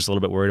also just a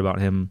little bit worried about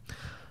him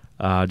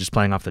just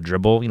playing off the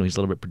dribble. He's a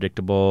little bit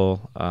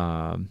predictable.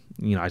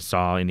 I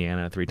saw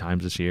Indiana 3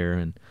 times this year,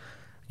 and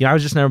I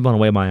was just never blown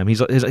away by him.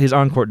 His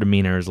on-court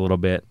demeanor is a little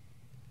bit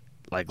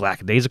like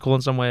lackadaisical in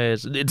some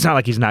ways. It's not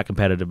like he's not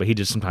competitive, but he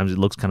just sometimes it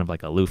looks kind of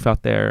like aloof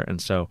out there. And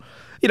so,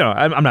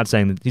 I'm not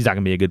saying that he's not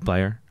going to be a good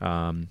player,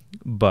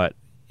 but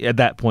at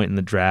that point in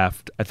the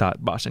draft, I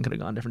thought Boston could have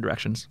gone different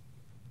directions.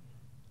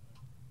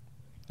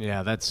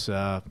 Yeah, that's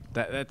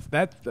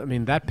that. I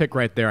mean, that pick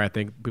right there, I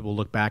think people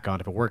look back on.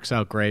 If it works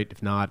out, great.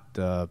 If not,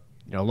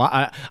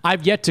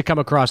 I've yet to come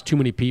across too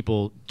many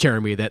people,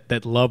 Jeremy,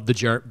 that love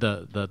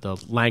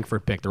the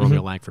Langford pick, the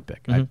Romeo Langford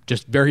pick. Mm-hmm.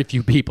 Just very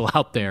few people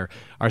out there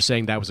are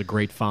saying that was a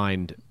great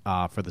find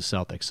for the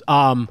Celtics.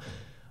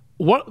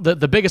 What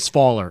the biggest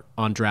faller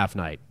on draft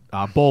night?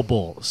 Bol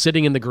Bol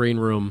sitting in the green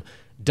room,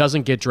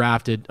 doesn't get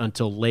drafted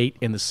until late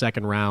in the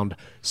second round,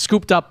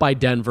 scooped up by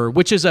Denver,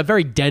 which is a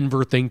very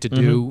Denver thing to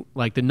do. Mm-hmm.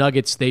 Like the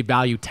Nuggets, they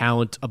value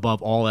talent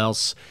above all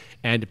else.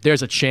 And if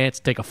there's a chance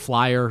to take a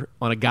flyer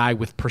on a guy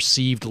with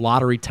perceived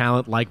lottery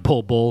talent like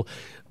Bol Bol,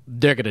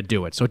 they're going to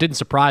do it. So it didn't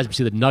surprise me to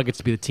see the Nuggets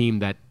to be the team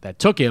that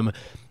took him.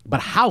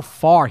 But how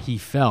far he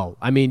fell.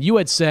 I mean, you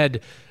had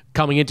said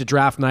coming into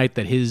draft night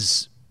that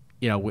his,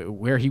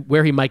 where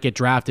he might get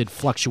drafted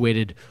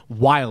fluctuated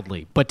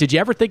wildly. But did you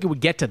ever think it would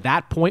get to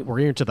that point where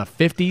you're into the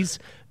 50s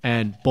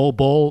and Bol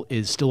Bol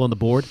is still on the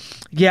board?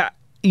 Yeah,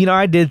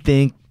 I did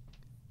think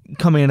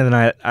coming into the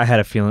night, I had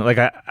a feeling. Like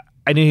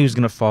I knew he was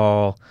going to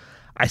fall.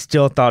 I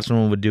still thought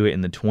someone would do it in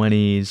the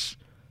 20s,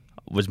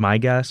 was my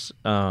guess.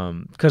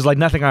 Because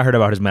nothing I heard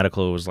about his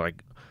medical was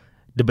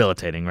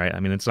debilitating, right? I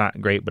mean, it's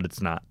not great, but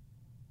it's not.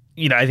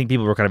 I think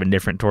people were kind of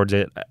indifferent towards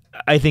it.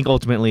 I think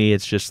ultimately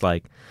it's just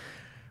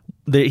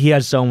he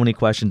has so many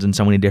questions in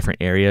so many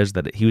different areas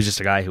that he was just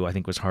a guy who I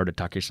think was hard to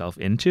tuck yourself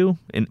into,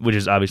 which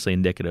is obviously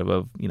indicative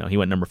of, he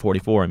went number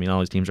 44. I mean, all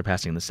these teams are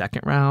passing in the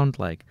second round.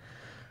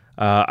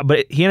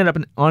 But he ended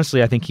up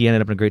honestly, I think he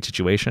ended up in a great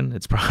situation.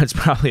 It's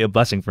probably a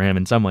blessing for him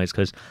in some ways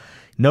because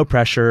no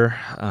pressure.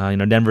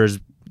 Denver's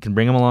can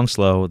bring him along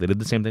slow. They did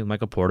the same thing with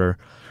Michael Porter.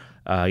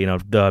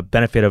 The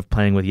benefit of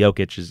playing with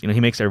Jokic is, he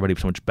makes everybody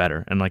so much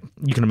better. And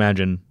you can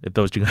imagine if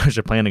those two guys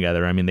are playing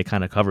together, I mean, they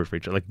kind of cover for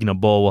each other.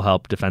 Bol will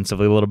help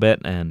defensively a little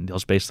bit and he'll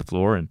space the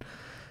floor. And,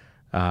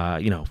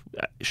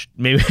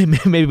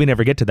 maybe we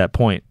never get to that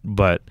point,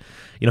 but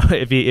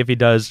if he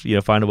does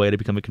find a way to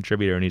become a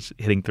contributor and he's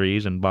hitting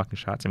threes and blocking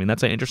shots, I mean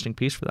that's an interesting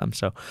piece for them.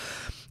 So at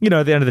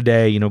the end of the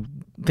day,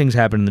 things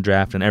happen in the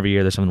draft, and every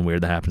year there's something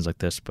weird that happens like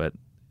this. But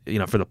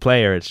for the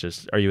player, it's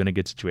just, are you in a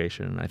good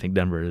situation? And I think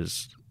Denver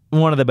is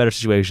one of the better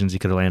situations he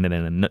could have landed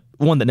in, and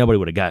one that nobody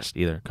would have guessed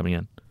either coming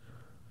in.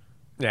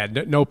 Yeah,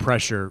 no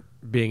pressure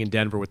being in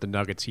Denver with the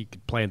Nuggets. He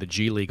could play in the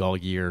G League all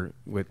year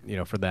with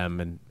for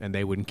them, and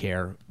they wouldn't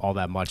care all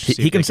that much.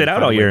 He can sit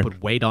out all year.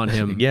 Put weight on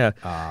him. Yeah,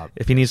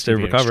 if he needs to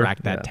recover,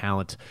 extract that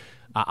talent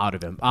out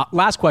of him.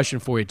 Last question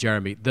for you,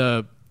 Jeremy.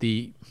 The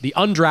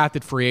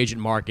undrafted free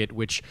agent market,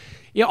 which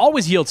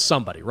always yields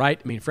somebody,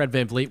 right? I mean, Fred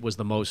VanVleet was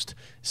the most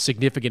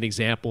significant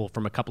example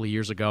from a couple of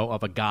years ago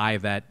of a guy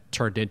that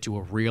turned into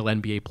a real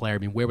NBA player. I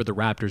mean, where would the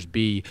Raptors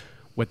be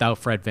without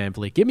Fred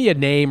VanVleet? Give me a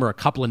name or a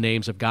couple of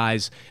names of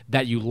guys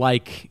that you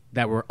like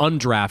that were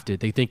undrafted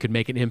that you think could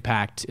make an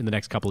impact in the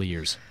next couple of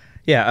years.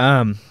 Yeah,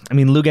 I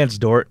mean, Luguentz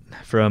Dort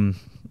from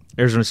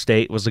Arizona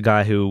State was a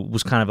guy who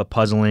was kind of a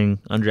puzzling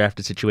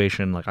undrafted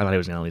situation. Like, I thought he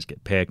was going to at least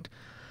get picked.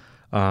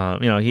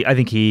 I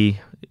think he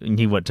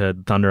went to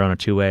Thunder on a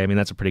two-way. I mean,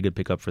 that's a pretty good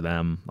pickup for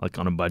them, like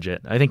on a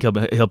budget. I think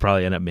he'll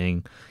probably end up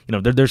being,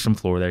 there's some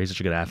floor there. He's such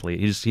a good athlete.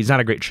 He's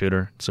not a great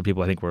shooter, so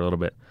people I think were a little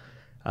bit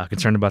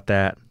concerned about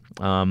that.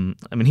 I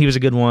mean, he was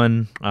a good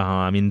one.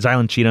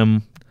 Zylan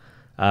Cheatham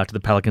to the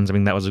Pelicans. I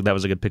mean, that was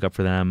a good pickup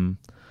for them.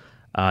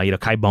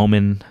 Kai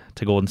Bowman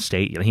to Golden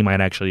State. He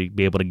might actually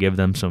be able to give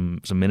them some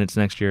minutes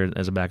next year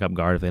as a backup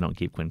guard if they don't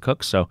keep Quinn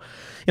Cook. So,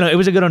 it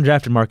was a good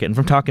undrafted market. And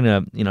from talking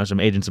to some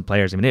agents and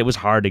players, I mean, it was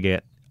hard to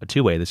get a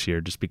two-way this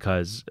year just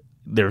because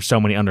there were so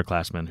many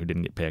underclassmen who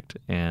didn't get picked.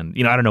 And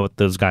I don't know what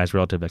those guys'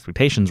 relative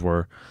expectations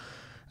were.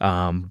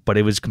 But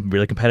it was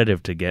really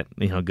competitive to get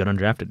good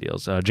undrafted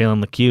deals.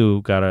 Jalen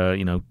Lecque got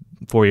a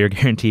 4-year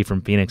guarantee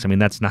from Phoenix. I mean,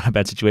 that's not a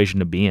bad situation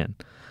to be in.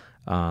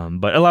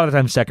 But a lot of the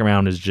times, second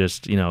round is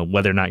just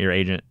whether or not your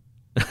agent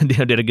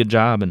did a good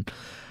job, and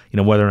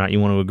whether or not you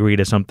want to agree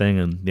to something,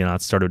 and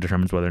that sort of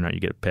determines whether or not you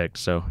get picked.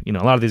 So a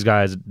lot of these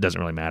guys, it doesn't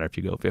really matter if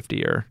you go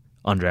 50 or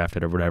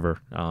undrafted or whatever.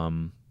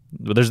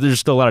 But there's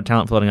still a lot of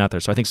talent floating out there.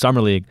 So I think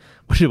Summer League,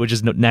 which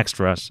is next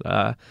for us,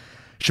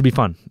 should be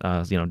fun.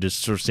 Just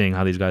sort of seeing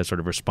how these guys sort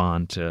of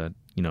respond to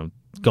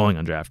going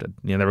undrafted.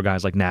 There were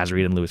guys like Naz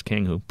Reid and Louis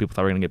King who people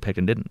thought were going to get picked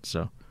and didn't.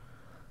 So.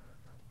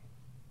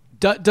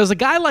 Does a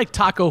guy like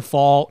Taco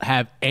Fall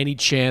have any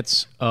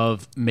chance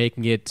of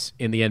making it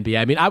in the NBA?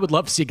 I mean, I would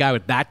love to see a guy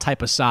with that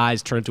type of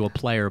size turn into a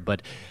player,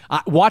 but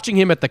watching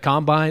him at the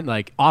Combine,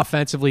 like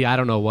offensively, I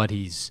don't know what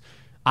he's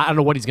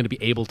going to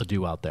be able to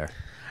do out there.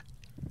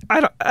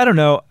 I don't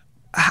know.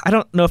 I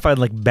don't know if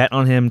I'd bet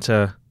on him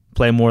to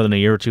play more than a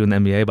year or two in the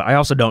NBA, but I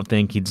also don't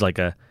think he's like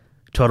a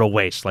total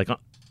waste. Like on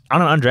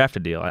an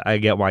undrafted deal, I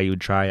get why you would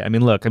try it. I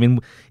mean, look,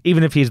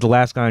 even if he's the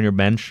last guy on your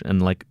bench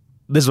and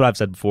this is what I've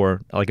said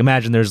before.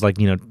 Imagine there's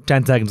 10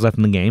 seconds left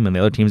in the game and the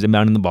other team's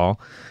inbounding the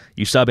ball.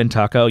 You sub in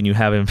Taco and you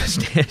have him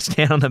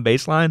stand on the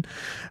baseline.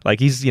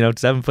 He's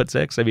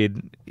 7'6". I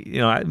mean,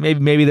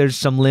 maybe there's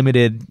some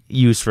limited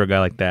use for a guy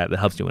like that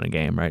helps you win a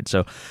game, right?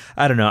 So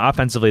I don't know.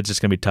 Offensively, it's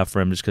just gonna be tough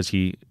for him just because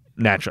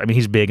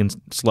he's big and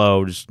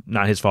slow. Just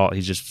not his fault.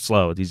 He's just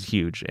slow. He's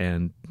huge,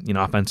 and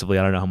offensively,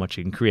 I don't know how much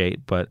he can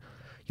create, but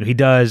he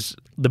does.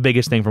 The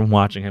biggest thing from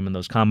watching him in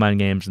those Combine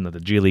games and the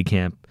G League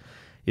camp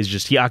is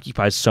just he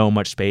occupies so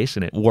much space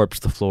and it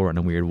warps the floor in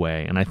a weird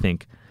way. And I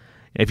think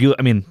if you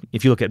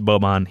look at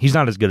Boban, he's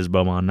not as good as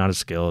Boban, not as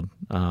skilled.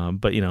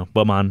 But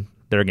Boban,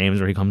 there are games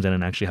where he comes in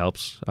and actually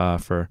helps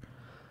for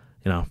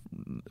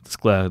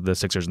the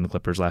Sixers and the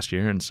Clippers last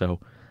year. And so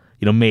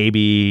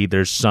maybe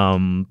there's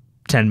some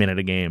 10-minute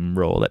a game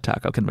role that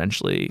Taco can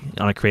eventually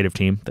on a creative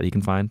team that he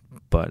can find.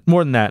 But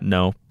more than that,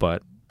 no.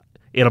 But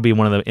it'll be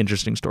one of the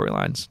interesting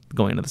storylines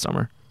going into the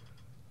summer.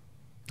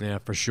 Yeah,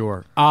 for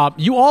sure.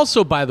 You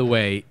also, by the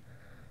way,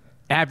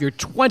 have your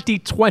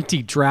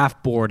 2020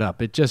 draft board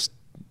up.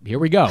 Here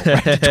we go,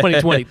 right?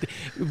 2020.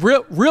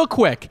 Real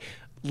quick,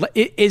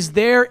 is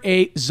there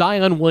a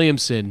Zion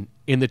Williamson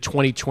in the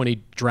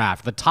 2020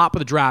 draft? The top of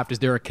the draft, is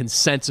there a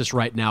consensus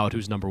right now at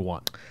who's number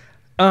one?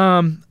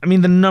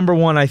 The number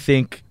one, I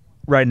think,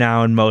 right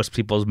now in most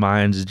people's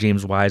minds is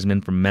James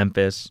Wiseman from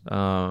Memphis.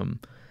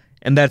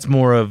 And that's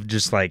more of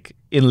just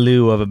in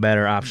lieu of a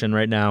better option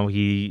right now.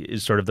 He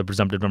is sort of the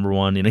presumptive number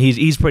one.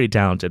 He's pretty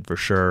talented for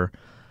sure.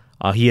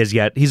 He's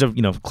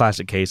a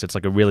classic case. It's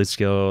a really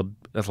skilled,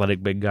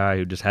 athletic big guy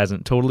who just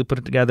hasn't totally put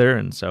it together.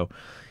 And so,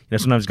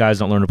 sometimes guys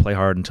don't learn to play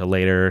hard until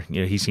later.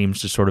 He seems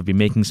to sort of be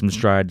making some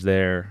strides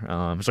there.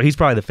 So he's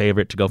probably the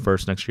favorite to go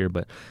first next year.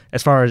 But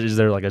as far as is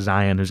there a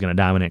Zion who's going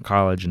to dominate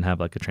college and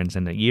have a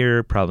transcendent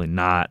year? Probably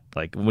not.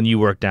 When you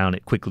work down,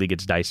 it quickly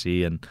gets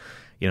dicey, and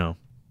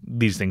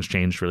these things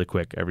change really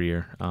quick every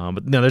year.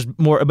 But there's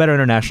a better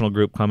international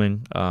group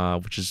coming,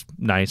 which is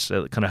nice.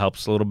 It kind of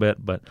helps a little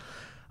bit, but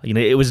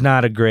it was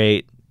not a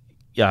great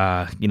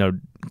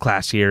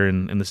class here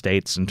in the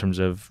States in terms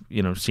of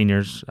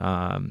seniors.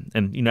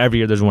 And every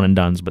year there's one and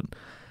dones, but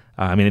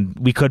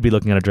we could be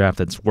looking at a draft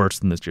that's worse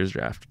than this year's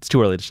draft. It's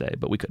too early to say,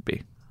 but we could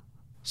be.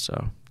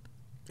 So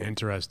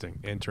interesting.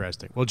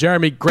 Well,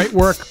 Jeremy, great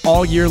work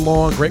all year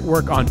long. Great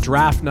work on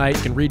draft night.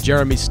 You can read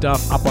Jeremy's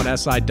stuff up on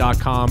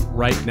SI.com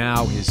right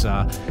now. His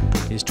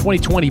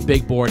 2020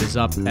 big board is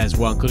up as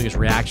well, including his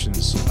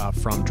reactions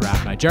from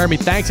draft night. Jeremy,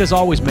 thanks as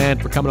always, man,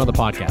 for coming on the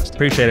podcast.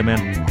 Appreciate it,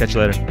 man. Catch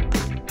you later.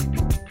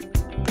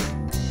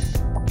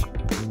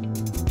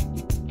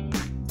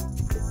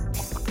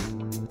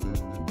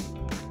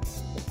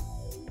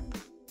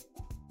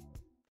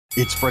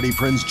 It's Freddie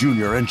Prinze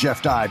Jr. and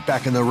Jeff Dye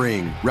back in the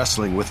ring.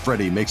 Wrestling with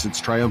Freddie makes its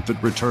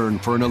triumphant return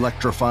for an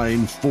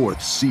electrifying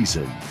 4th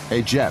season.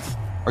 Hey, Jeff,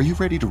 are you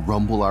ready to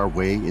rumble our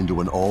way into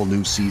an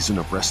all-new season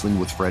of Wrestling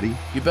with Freddie?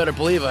 You better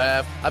believe I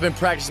have. I've been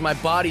practicing my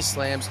body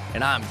slams,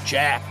 and I'm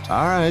jacked.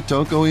 All right,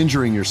 don't go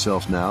injuring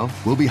yourself now.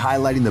 We'll be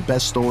highlighting the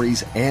best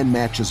stories and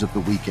matches of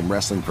the week in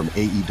wrestling from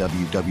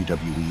AEW,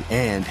 WWE,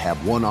 and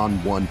have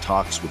one-on-one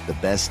talks with the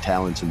best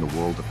talents in the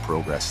world of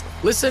pro wrestling.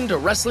 Listen to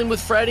Wrestling with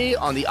Freddie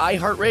on the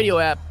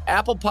iHeartRadio app,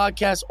 Apple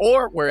Podcasts,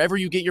 or wherever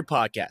you get your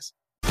podcasts.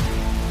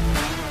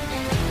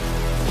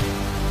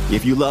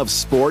 If you love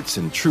sports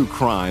and true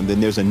crime, then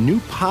there's a new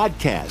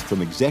podcast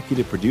from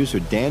executive producer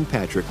Dan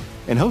Patrick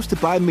and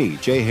hosted by me,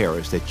 Jay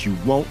Harris, that you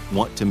won't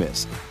want to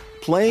miss.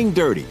 Playing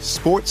Dirty: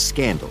 Sports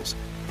Scandals.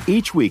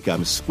 Each week,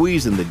 I'm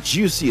squeezing the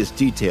juiciest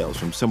details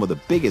from some of the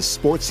biggest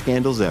sports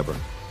scandals ever.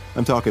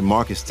 I'm talking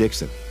Marcus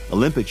Dixon,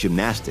 Olympic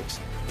gymnastics,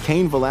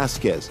 Cain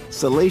Velasquez,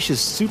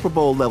 salacious Super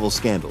Bowl-level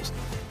scandals.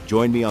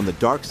 Join me on the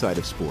dark side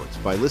of sports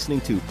by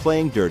listening to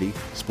Playing Dirty: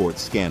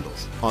 Sports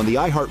Scandals on the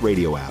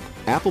iHeartRadio app,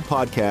 Apple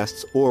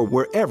Podcasts, or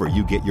wherever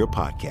you get your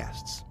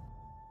podcasts.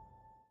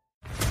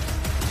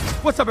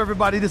 What's up,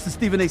 everybody? This is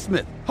Stephen A.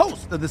 Smith,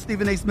 host of the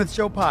Stephen A. Smith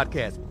Show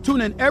podcast.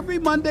 Tune in every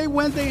Monday,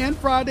 Wednesday, and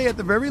Friday at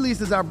the very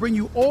least as I bring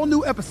you all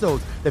new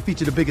episodes that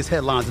feature the biggest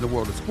headlines in the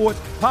world of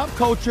sports, pop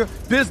culture,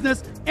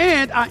 business,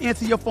 and I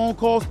answer your phone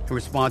calls and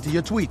respond to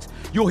your tweets.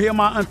 You'll hear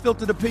my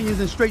unfiltered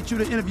opinions and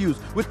straight-shooter interviews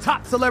with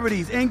top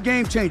celebrities and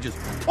game changers.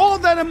 All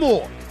that and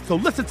more. So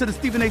listen to the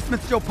Stephen A.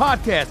 Smith Show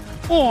podcast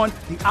on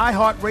the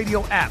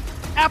iHeartRadio app,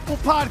 Apple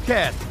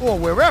Podcasts, or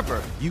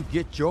wherever you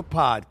get your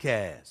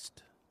podcast.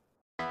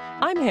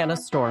 I'm Hannah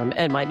Storm,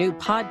 and my new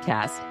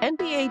podcast,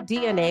 NBA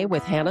DNA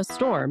with Hannah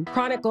Storm,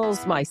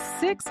 chronicles my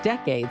 6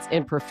 decades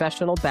in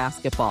professional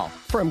basketball.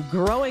 From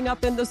growing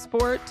up in the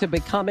sport to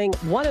becoming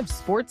one of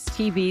sports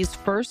TV's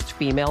first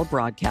female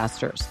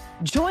broadcasters.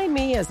 Join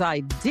me as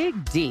I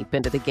dig deep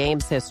into the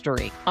game's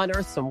history,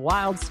 unearth some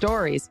wild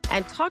stories,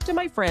 and talk to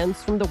my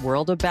friends from the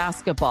world of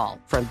basketball,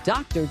 from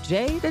Dr.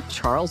 J to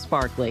Charles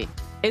Barkley.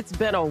 It's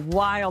been a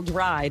wild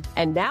ride,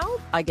 and now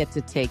I get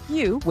to take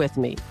you with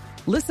me.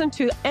 Listen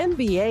to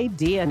NBA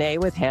DNA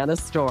with Hannah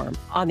Storm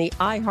on the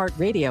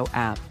iHeartRadio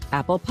app,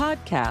 Apple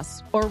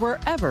Podcasts, or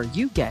wherever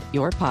you get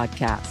your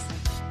podcasts.